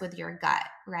starts with your gut,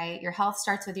 right? Your health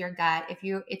starts with your gut.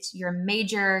 It's your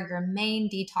main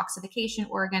detoxification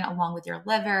organ, along with your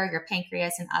liver, your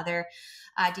pancreas, and other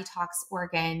detox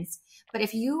organs. But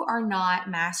if you are not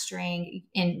mastering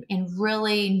in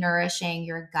really nourishing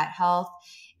your gut health,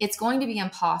 it's going to be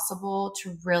impossible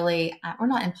to really, or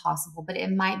not impossible, but it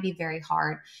might be very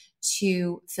hard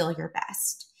to feel your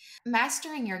best.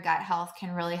 Mastering your gut health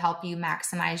can really help you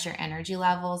maximize your energy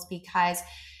levels, because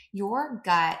your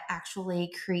gut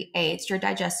actually creates, your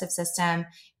digestive system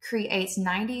creates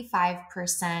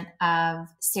 95% of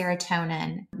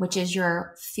serotonin, which is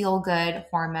your feel good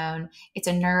hormone. It's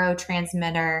a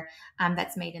neurotransmitter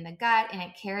that's made in the gut, and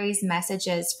it carries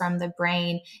messages from the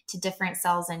brain to different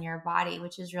cells in your body,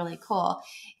 which is really cool.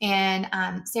 And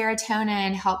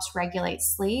serotonin helps regulate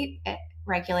sleep. It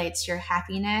regulates your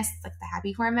happiness, like the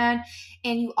happy hormone.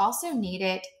 And you also need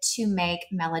it to make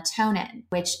melatonin,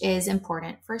 which is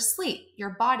important for sleep.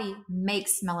 Your body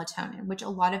makes melatonin, which a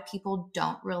lot of people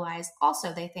don't realize.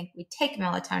 Also, they think we take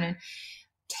melatonin.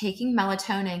 Taking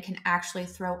melatonin can actually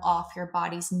throw off your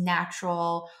body's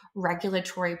natural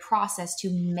regulatory process to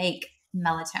make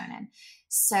melatonin.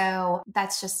 So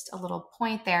that's just a little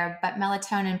point there. But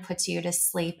melatonin puts you to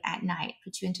sleep at night,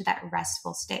 puts you into that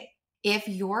restful state. If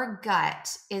your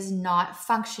gut is not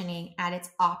functioning at its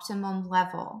optimum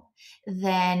level,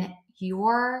 then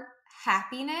your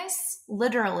happiness,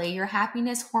 literally your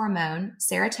happiness hormone,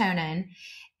 serotonin,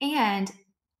 and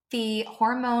the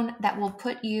hormone that will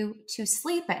put you to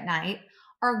sleep at night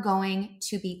are going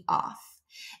to be off.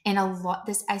 And a lot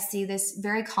this I see this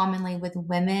very commonly with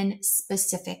women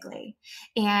specifically.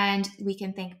 And we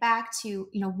can think back to,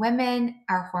 women,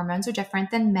 our hormones are different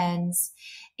than men's,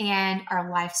 and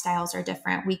our lifestyles are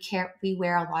different. We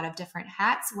wear a lot of different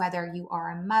hats, whether you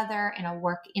are a mother in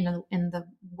the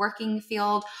working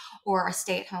field, or a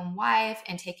stay-at-home wife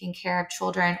and taking care of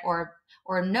children, or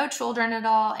no children at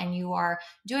all, and you are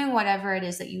doing whatever it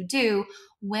is that you do.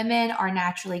 Women are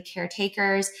naturally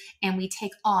caretakers, and we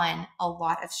take on a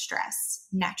lot of stress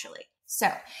naturally.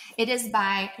 So it is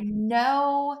by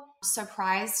no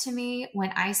surprise to me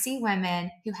when I see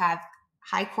women who have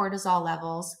high cortisol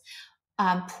levels,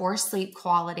 poor sleep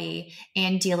quality,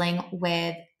 and dealing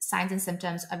with signs and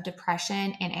symptoms of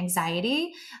depression and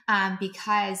anxiety,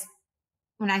 because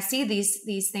when I see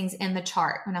these things in the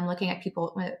chart, when I'm looking at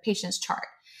patients' chart,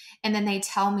 and then they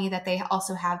tell me that they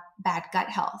also have bad gut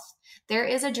health, there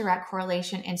is a direct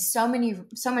correlation, and so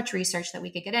much research that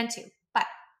we could get into. But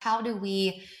how do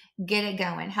we get it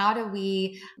going? How do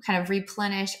we kind of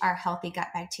replenish our healthy gut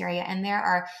bacteria? And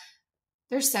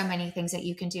there's so many things that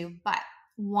you can do, but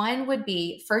one would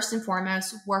be, first and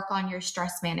foremost, work on your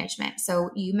stress management. So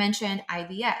you mentioned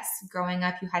IBS. Growing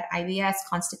up, you had IBS,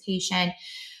 constipation.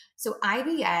 So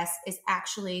IBS is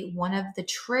actually, one of the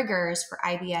triggers for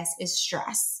IBS is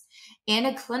stress. In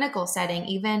a clinical setting,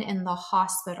 even in the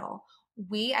hospital,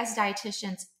 we as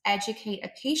dietitians educate a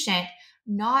patient,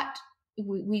 not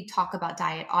we talk about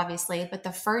diet, obviously, but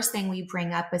the first thing we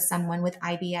bring up with someone with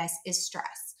IBS is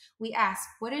stress. We ask,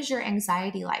 what is your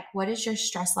anxiety like? What is your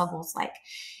stress levels like?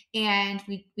 And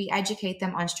we educate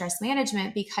them on stress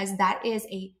management, because that is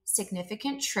a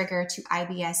significant trigger to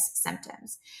IBS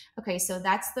symptoms. Okay, so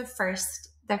that's the first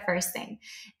thing.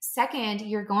 Second,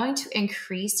 you're going to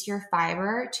increase your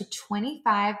fiber to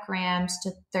 25 grams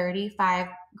to 35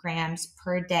 grams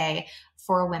per day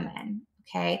for women.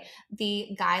 Okay.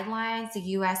 The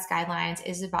US guidelines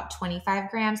is about 25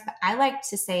 grams, but I like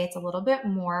to say it's a little bit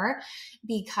more,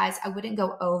 because I wouldn't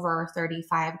go over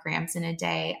 35 grams in a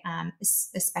day,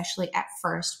 especially at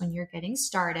first when you're getting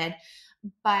started.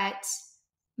 But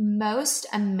most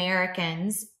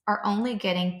Americans are only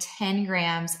getting 10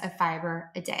 grams of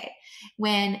fiber a day,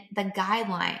 when the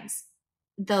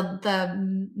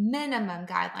minimum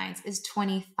guidelines is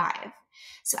 25.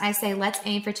 So I say, let's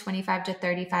aim for 25 to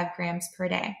 35 grams per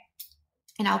day.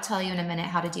 And I'll tell you in a minute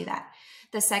how to do that.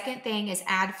 The second thing is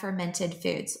add fermented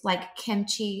foods like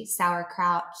kimchi,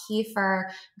 sauerkraut, kefir,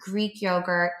 Greek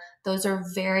yogurt. Those are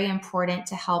very important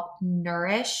to help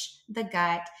nourish the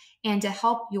gut and to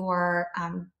help your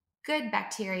good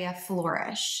bacteria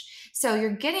flourish. So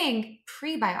you're getting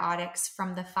prebiotics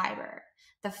from the fiber.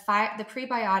 The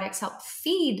prebiotics help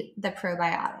feed the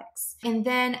probiotics. And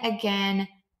then again,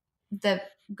 the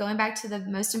going back to the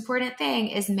most important thing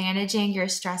is managing your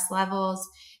stress levels,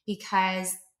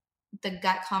 because the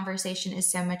gut conversation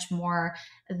is so much more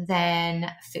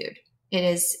than food. It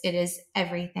is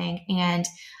everything. And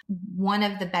one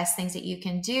of the best things that you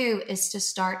can do is to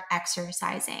start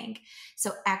exercising.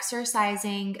 So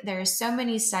exercising, there's so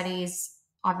many studies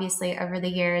obviously over the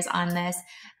years on this,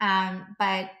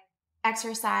 but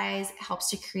exercise helps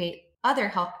to create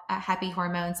other happy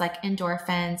hormones like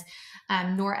endorphins,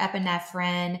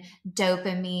 norepinephrine,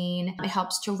 dopamine. It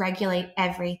helps to regulate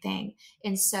everything.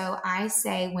 And so I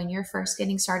say, when you're first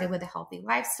getting started with a healthy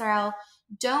lifestyle,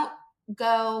 don't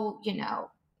go,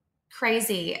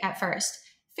 crazy at first.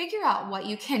 Figure out what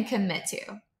you can commit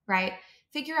to, right?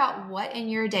 Figure out what in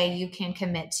your day you can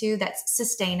commit to that's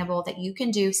sustainable, that you can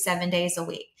do 7 days a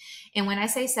week. And when I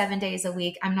say 7 days a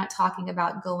week, I'm not talking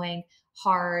about going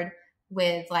hard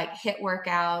with like HIIT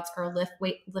workouts or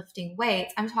lifting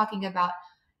weights. I'm talking about,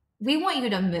 we want you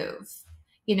to move,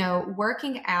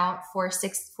 working out for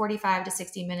 45 to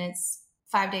 60 minutes,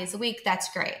 5 days a week.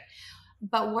 That's great.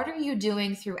 But what are you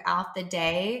doing throughout the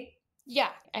day? Yeah,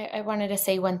 I wanted to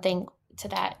say one thing to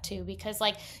that too, because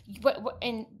like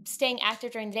and staying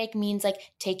active during the day means like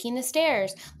taking the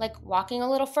stairs, like walking a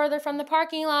little further from the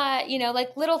parking lot,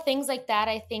 like little things like that.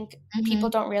 I think people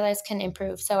don't realize can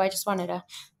improve. So I just wanted to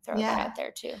throw that out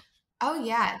there too. Oh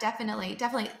yeah, definitely.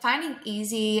 Definitely finding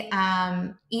easy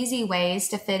ways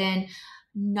to fit in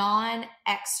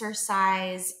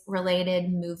non-exercise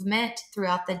related movement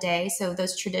throughout the day. So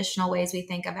those traditional ways we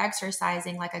think of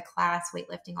exercising, like a class,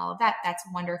 weightlifting, all of that, that's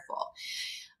wonderful.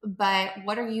 But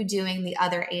what are you doing the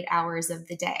other 8 hours of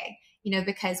the day?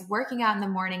 Because working out in the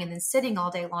morning and then sitting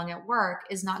all day long at work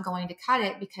is not going to cut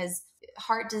it, because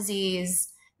heart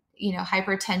disease,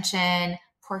 hypertension,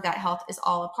 poor gut health is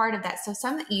all a part of that. So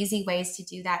some easy ways to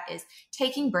do that is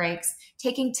taking breaks,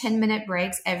 taking 10-minute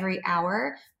breaks every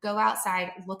hour, go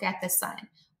outside, look at the sun,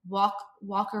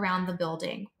 walk around the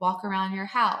building, walk around your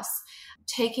house,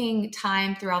 taking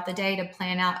time throughout the day to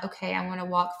plan out, okay, I want to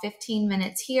walk 15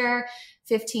 minutes here,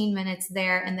 15 minutes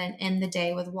there, and then end the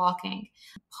day with walking,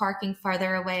 parking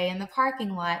farther away in the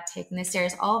parking lot, taking the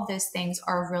stairs. All of those things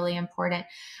are really important.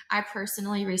 I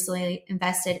personally recently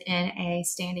invested in a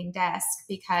standing desk,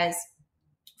 because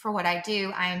for what I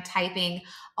do, I am typing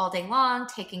all day long,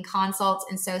 taking consults.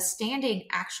 And so standing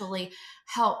actually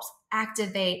helps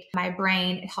activate my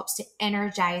brain. It helps to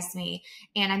energize me.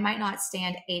 And I might not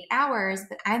stand 8 hours,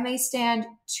 but I may stand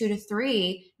 2 to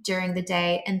 3 during the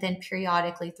day, and then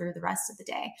periodically through the rest of the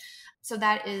day. So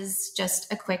that is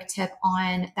just a quick tip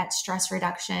on that stress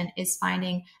reduction, is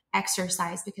finding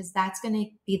exercise, because that's going to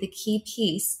be the key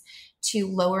piece to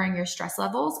lowering your stress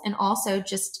levels. And also,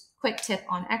 just quick tip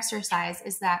on exercise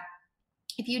is that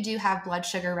if you do have blood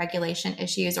sugar regulation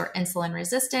issues or insulin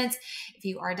resistance, if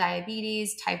you are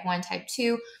diabetes, type 1, type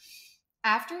 2,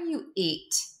 after you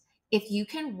eat, if you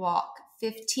can walk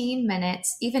 15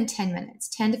 minutes, even 10 minutes,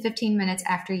 10 to 15 minutes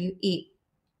after you eat,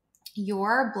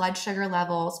 your blood sugar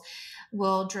levels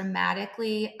will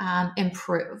dramatically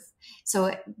improve.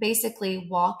 So basically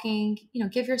walking,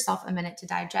 give yourself a minute to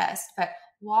digest, but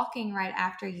walking right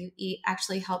after you eat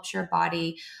actually helps your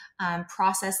body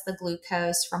process the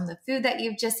glucose from the food that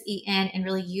you've just eaten and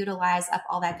really utilize up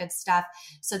all that good stuff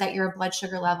so that your blood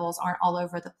sugar levels aren't all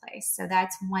over the place. So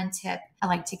that's one tip I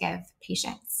like to give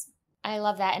patients. I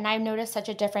love that. And I've noticed such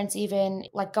a difference, even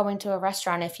like going to a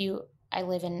restaurant. I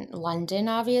live in London,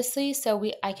 obviously, so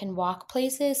I can walk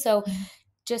places. So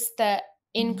just the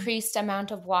increased amount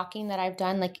of walking that I've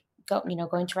done, like going to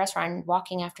a restaurant and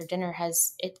walking after dinner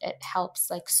it helps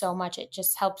like so much. It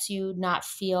just helps you not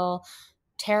feel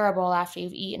terrible after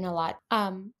you've eaten a lot.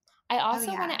 I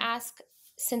also want to ask,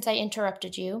 since I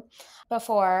interrupted you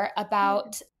before,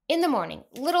 about in the morning,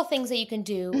 little things that you can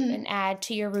do and add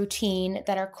to your routine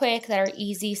that are quick, that are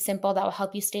easy, simple, that will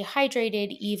help you stay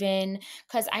hydrated, even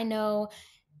because I know,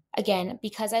 again,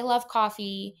 because I love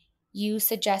coffee, you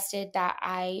suggested that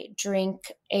I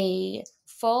drink a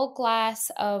full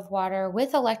glass of water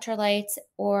with electrolytes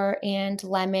and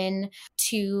lemon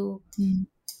to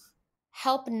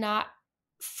help not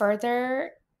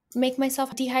further make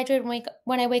myself dehydrated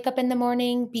when I wake up in the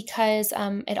morning, because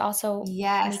it also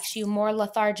makes you more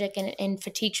lethargic and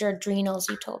fatigues your adrenals,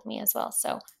 you told me as well.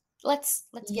 So Let's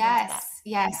get into that. Yes,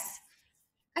 yes.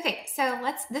 Okay,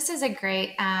 so this is a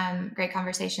great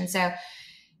conversation.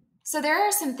 So there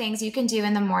are some things you can do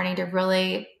in the morning to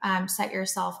really set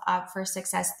yourself up for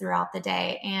success throughout the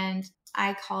day. And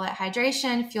I call it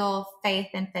hydration, fuel, faith,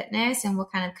 and fitness. And we'll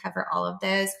kind of cover all of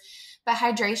those. But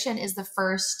hydration is the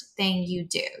first thing you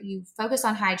do. You focus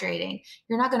on hydrating.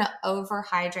 You're not going to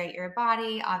overhydrate your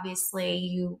body. Obviously,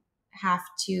 you have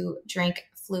to drink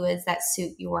fluids that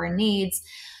suit your needs.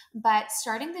 But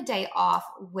starting the day off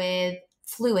with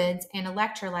fluids and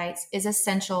electrolytes is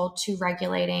essential to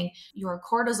regulating your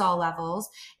cortisol levels.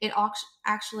 It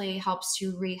actually helps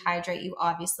to rehydrate you,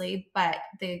 obviously, but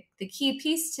the key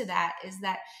piece to that is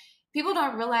that people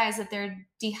don't realize that they're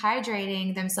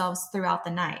dehydrating themselves throughout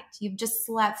the night. You've just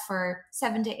slept for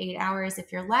 7 to 8 hours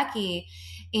if you're lucky,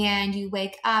 and you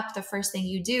wake up, the first thing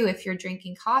you do if you're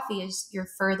drinking coffee is you're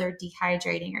further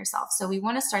dehydrating yourself. So we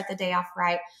want to start the day off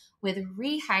right with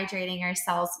rehydrating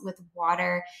ourselves with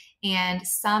water and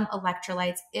some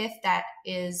electrolytes if that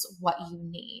is what you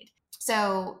need.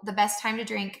 So the best time to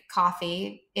drink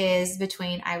coffee is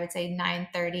between, I would say,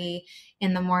 9:30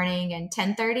 in the morning and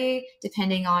 10:30,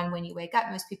 depending on when you wake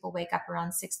up. Most people wake up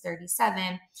around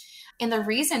 6:37. And the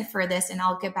reason for this, and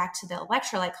I'll get back to the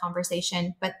electrolyte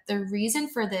conversation, but the reason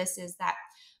for this is that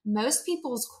most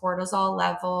people's cortisol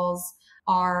levels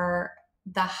are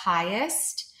the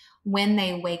highest when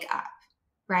they wake up,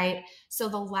 right? So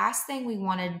the last thing we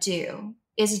want to do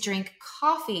is drink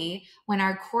coffee when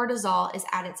our cortisol is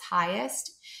at its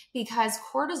highest, because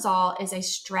cortisol is a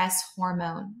stress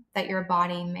hormone that your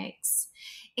body makes.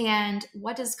 And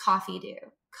what does coffee do?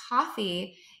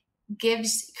 Coffee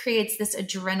creates this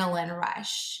adrenaline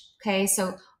rush. Okay.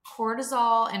 So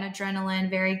cortisol and adrenaline,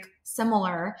 very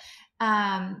similar,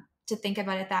 to think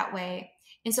about it that way.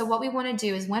 And so what we want to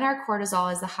do is when our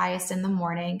cortisol is the highest in the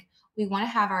morning, we want to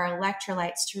have our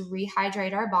electrolytes to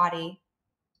rehydrate our body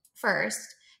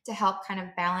first to help kind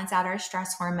of balance out our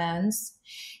stress hormones.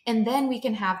 And then we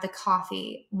can have the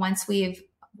coffee once we've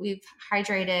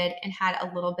hydrated and had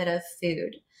a little bit of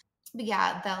food. But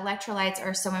yeah, the electrolytes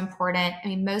are so important. I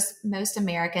mean, most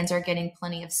Americans are getting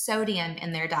plenty of sodium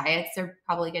in their diets. They're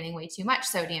probably getting way too much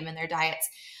sodium in their diets.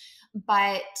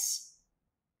 But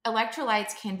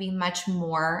electrolytes can be much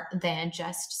more than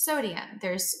just sodium.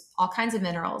 There's all kinds of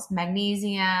minerals,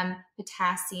 magnesium,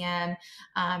 potassium,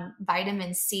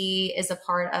 vitamin C is a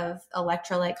part of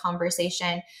electrolyte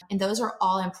conversation. And those are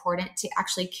all important to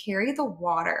actually carry the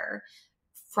water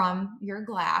from your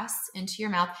glass into your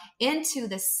mouth into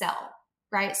the cell,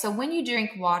 right? So when you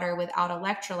drink water without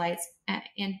electrolytes,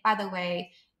 and by the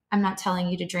way, I'm not telling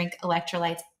you to drink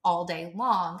electrolytes all day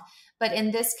long, but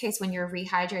in this case, when you're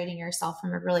rehydrating yourself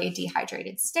from a really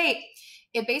dehydrated state,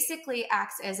 it basically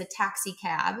acts as a taxi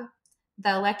cab. The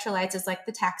electrolytes is like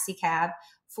the taxi cab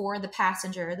for the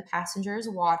passenger. The passenger is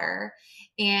water,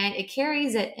 and it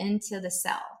carries it into the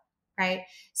cell, right?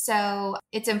 So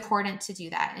it's important to do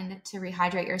that and to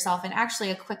rehydrate yourself. And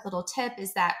actually, a quick little tip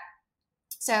is that,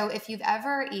 so if you've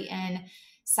ever eaten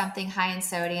something high in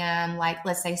sodium, like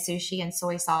let's say sushi and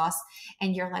soy sauce,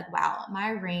 and you're like, wow, my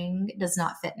ring does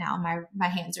not fit now. My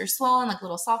hands are swollen like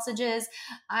little sausages.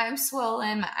 I'm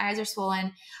swollen. My eyes are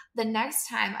swollen. The next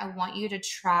time I want you to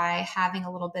try having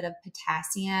a little bit of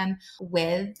potassium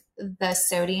with the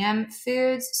sodium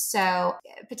foods. So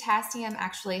potassium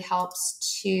actually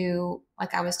helps to,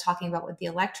 like I was talking about with the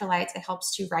electrolytes, it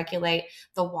helps to regulate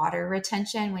the water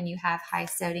retention when you have high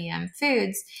sodium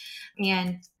foods.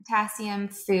 And potassium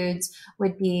foods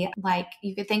would be like,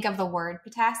 you could think of the word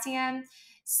potassium.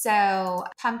 So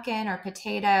pumpkin or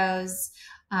potatoes,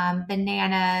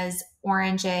 bananas,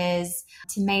 oranges,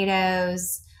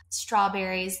 tomatoes,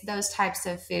 strawberries, those types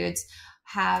of foods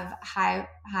have high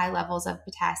levels of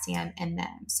potassium in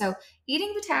them. So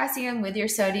eating potassium with your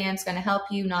sodium is going to help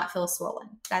you not feel swollen.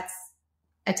 That's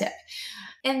a tip.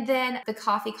 And then the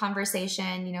coffee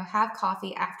conversation, have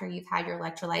coffee after you've had your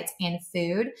electrolytes and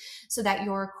food so that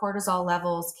your cortisol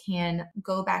levels can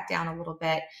go back down a little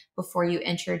bit before you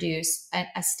introduce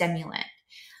a stimulant.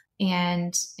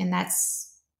 And that's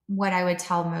what I would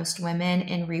tell most women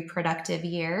in reproductive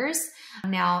years.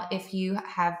 Now, if you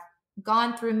have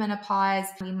gone through menopause,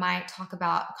 we might talk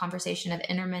about a conversation of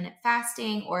intermittent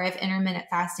fasting, or if intermittent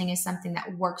fasting is something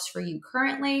that works for you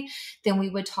currently, then we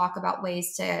would talk about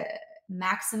ways to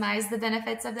maximize the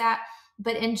benefits of that.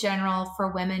 But in general,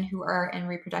 for women who are in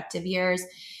reproductive years,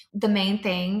 the main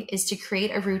thing is to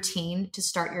create a routine to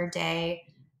start your day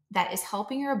that is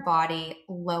helping your body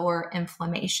lower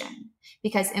inflammation,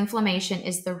 because inflammation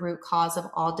is the root cause of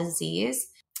all disease.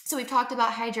 So we've talked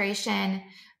about hydration,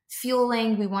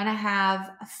 fueling. We want to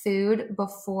have food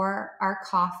before our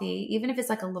coffee. Even if it's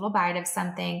like a little bite of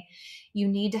something, you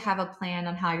need to have a plan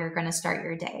on how you're going to start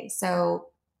your day. So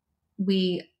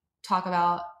we talk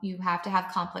about you have to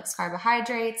have complex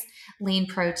carbohydrates, lean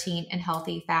protein, and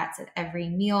healthy fats at every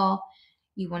meal.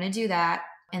 You want to do that.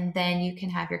 And then you can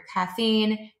have your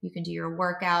caffeine, you can do your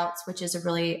workouts, which is a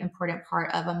really important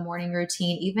part of a morning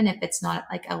routine, even if it's not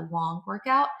like a long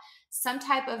workout, some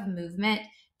type of movement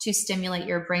to stimulate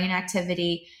your brain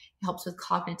activity. It helps with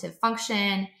cognitive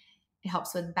function. It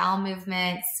helps with bowel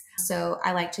movements. So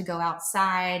I like to go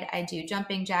outside. I do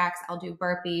jumping jacks. I'll do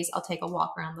burpees. I'll take a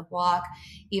walk around the block.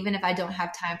 Even if I don't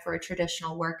have time for a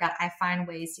traditional workout, I find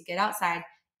ways to get outside,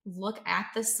 look at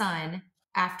the sun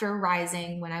after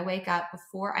rising, when I wake up,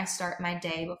 before I start my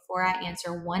day, before I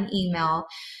answer one email,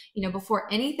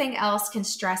 before anything else can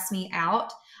stress me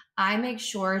out, I make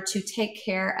sure to take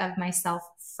care of myself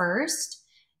first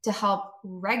to help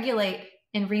regulate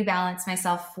and rebalance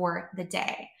myself for the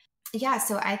day. Yeah,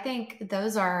 so I think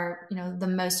those are, the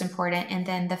most important. And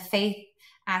then the faith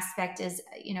aspect is,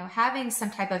 having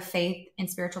some type of faith in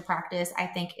spiritual practice, I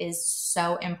think is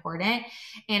so important.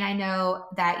 And I know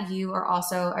that you are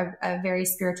also a very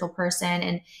spiritual person,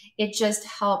 and it just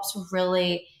helps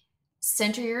really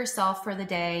center yourself for the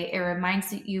day. It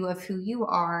reminds you of who you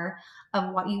are,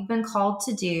 of what you've been called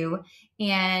to do.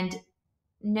 And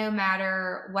no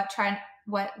matter what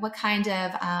kind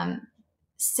of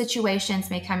situations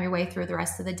may come your way through the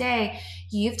rest of the day,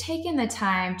 you've taken the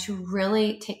time to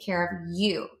really take care of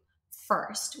you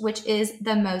first, which is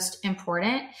the most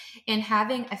important. And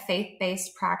having a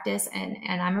faith-based practice, and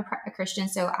I'm a Christian,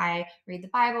 so I read the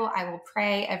Bible, I will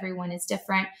pray. Everyone is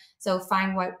different. So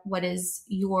find what is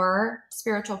your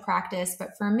spiritual practice. But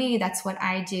for me, that's what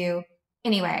I do.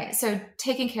 Anyway, so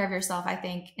taking care of yourself, I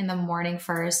think, in the morning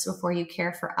first before you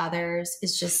care for others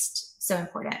is just so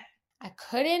important. I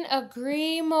couldn't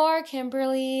agree more,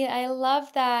 Kimberly. I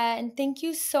love that. And thank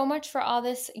you so much for all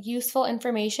this useful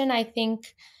information. I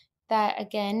think that,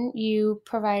 again, you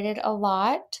provided a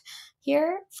lot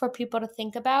here for people to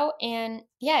think about. And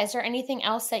yeah, is there anything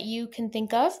else that you can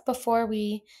think of before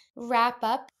we wrap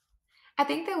up? I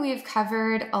think that we've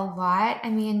covered a lot. I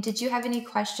mean, did you have any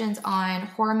questions on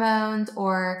hormones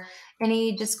or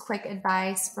any just quick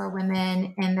advice for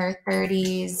women in their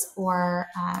 30s or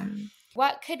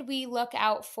what could we look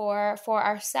out for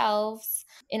ourselves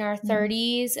in our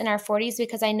 30s and our 40s?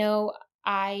 Because I know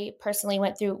I personally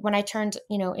went through, when I turned,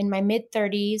 in my mid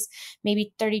 30s,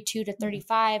 maybe 32 to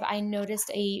 35, I noticed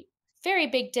a very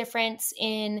big difference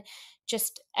in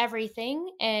just everything.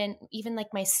 And even like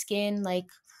my skin, like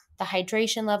the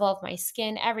hydration level of my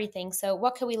skin, everything. So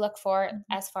what could we look for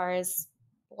as far as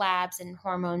labs and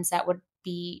hormones that would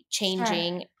be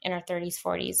changing in our 30s,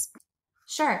 40s?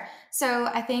 Sure. So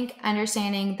I think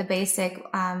understanding the basic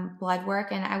blood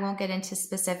work, and I won't get into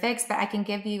specifics, but I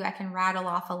can rattle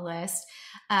off a list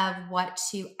of what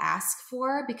to ask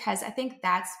for, because I think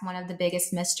that's one of the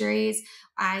biggest mysteries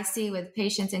I see with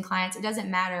patients and clients. It doesn't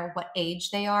matter what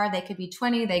age they are. They could be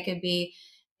 20, they could be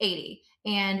 80.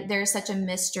 And there's such a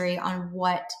mystery on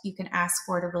what you can ask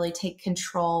for to really take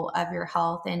control of your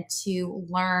health and to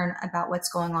learn about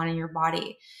what's going on in your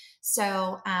body.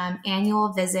 So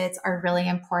annual visits are really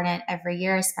important every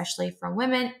year, especially for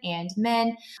women and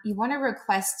men. You want to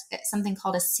request something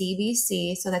called a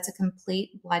CBC. So that's a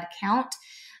complete blood count,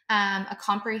 a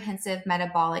comprehensive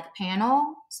metabolic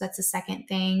panel. So that's the second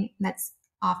thing. That's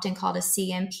often called a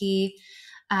CMP.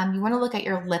 You want to look at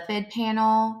your lipid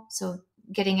panel. So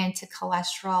getting into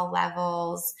cholesterol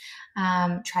levels,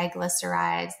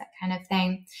 triglycerides, that kind of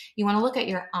thing. You want to look at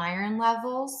your iron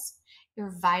levels,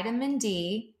 your vitamin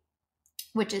D,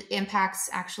 which impacts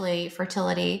actually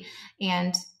fertility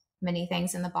and many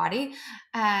things in the body.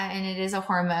 And it is a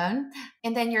hormone.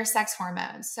 And then your sex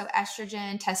hormones. So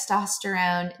estrogen,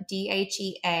 testosterone,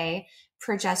 DHEA,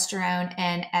 progesterone,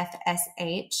 and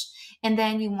FSH. And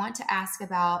then you want to ask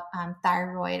about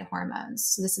thyroid hormones.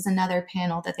 So this is another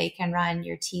panel that they can run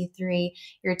your T3,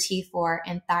 your T4,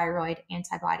 and thyroid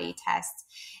antibody tests.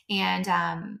 And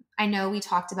I know we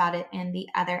talked about it in the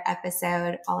other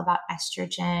episode, all about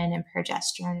estrogen and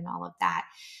progesterone and all of that.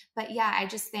 But yeah, I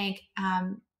just think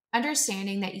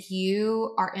understanding that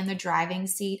you are in the driving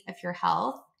seat of your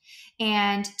health,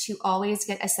 and to always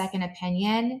get a second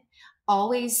opinion,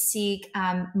 always seek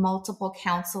multiple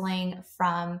counseling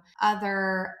from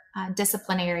other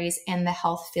disciplinaries in the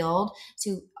health field,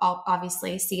 to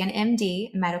obviously see an MD,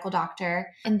 a medical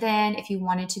doctor. And then if you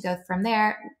wanted to go from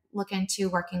there, look into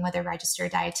working with a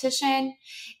registered dietitian.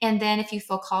 And then if you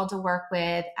feel called to work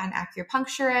with an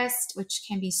acupuncturist, which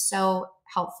can be so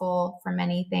helpful for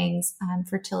many things,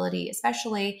 fertility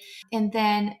especially. And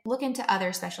then look into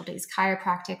other specialties,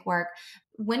 chiropractic work.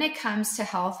 When it comes to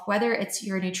health, whether it's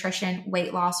your nutrition,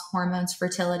 weight loss, hormones,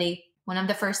 fertility, one of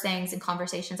the first things and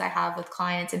conversations I have with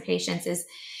clients and patients is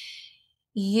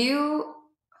you,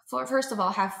 first of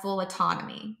all, have full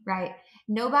autonomy, right?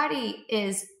 Nobody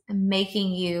is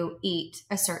making you eat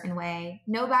a certain way.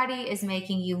 Nobody is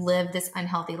making you live this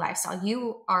unhealthy lifestyle.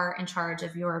 You are in charge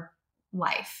of your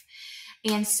life.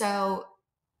 And so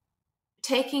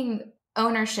taking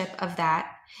ownership of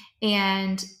that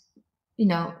and,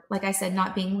 like I said,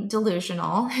 not being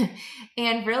delusional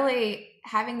and really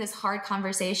having this hard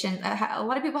conversation. A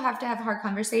lot of people have to have hard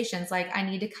conversations. Like, I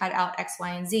need to cut out X, Y,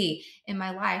 and Z in my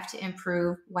life to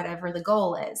improve whatever the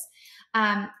goal is.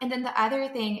 And then the other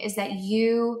thing is that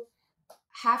you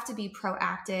have to be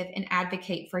proactive and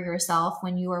advocate for yourself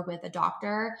when you are with a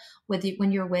doctor,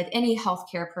 when you're with any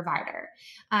healthcare provider.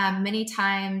 Many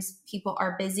times people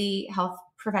are busy, health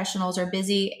professionals are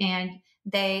busy, and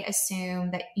they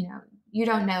assume that, you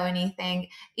don't know anything,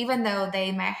 even though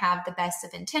they might have the best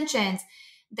of intentions.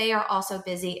 They are also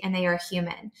busy and they are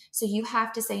human. So you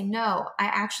have to say, no, I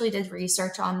actually did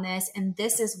research on this and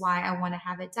this is why I want to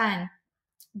have it done.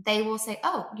 They will say,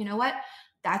 oh, you know what?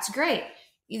 That's great.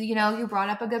 You brought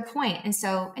up a good point. And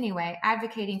so anyway,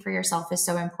 advocating for yourself is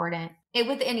so important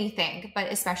with anything,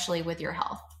 but especially with your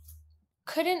health.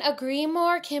 Couldn't agree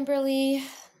more, Kimberly,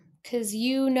 because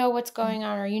you know what's going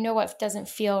on, or you know what doesn't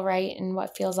feel right and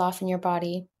what feels off in your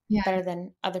body better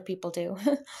than other people do.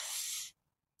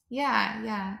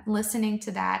 Yeah. Listening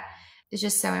to that is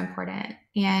just so important.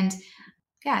 And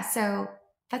so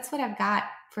that's what I've got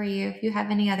for you. If you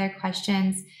have any other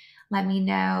questions, let me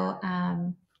know.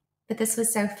 But this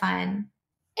was so fun.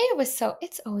 It's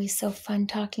always so fun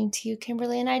talking to you,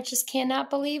 Kimberly. And I just cannot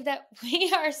believe that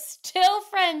we are still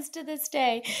friends to this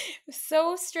day.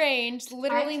 So strange.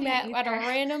 Literally met at a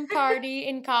random party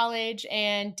in college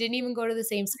and didn't even go to the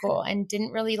same school and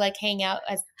didn't really hang out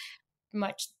as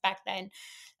much back then.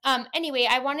 Anyway,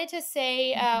 I wanted to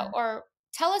say, or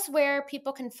tell us where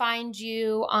people can find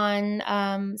you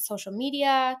on social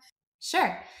media.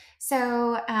 Sure.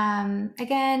 So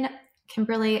again,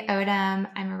 Kimberly Odom.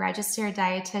 I'm a registered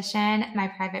dietitian. My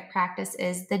private practice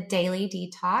is the Daily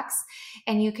Detox,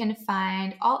 and you can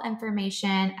find all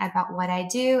information about what I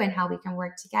do and how we can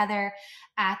work together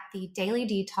at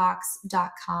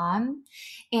thedailydetox.com.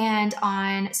 And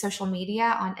on social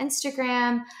media, on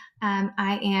Instagram,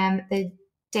 I am the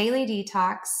Daily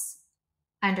Detox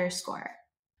 _.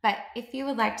 But if you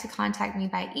would like to contact me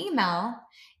by email,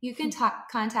 you can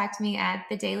contact me at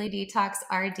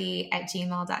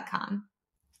thedailydetoxrd@gmail.com.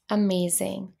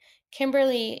 Amazing.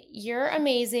 Kimberly, you're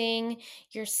amazing.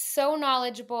 You're so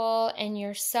knowledgeable and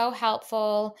you're so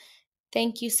helpful.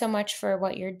 Thank you so much for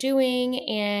what you're doing.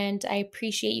 And I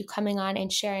appreciate you coming on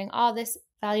and sharing all this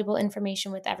valuable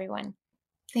information with everyone.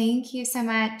 Thank you so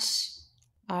much.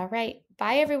 All right.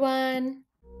 Bye, everyone.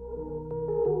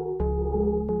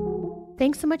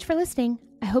 Thanks so much for listening.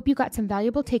 I hope you got some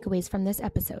valuable takeaways from this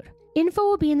episode. Info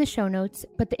will be in the show notes,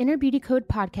 but the Inner Beauty Code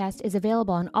podcast is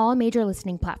available on all major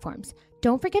listening platforms.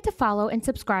 Don't forget to follow and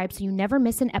subscribe so you never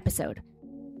miss an episode.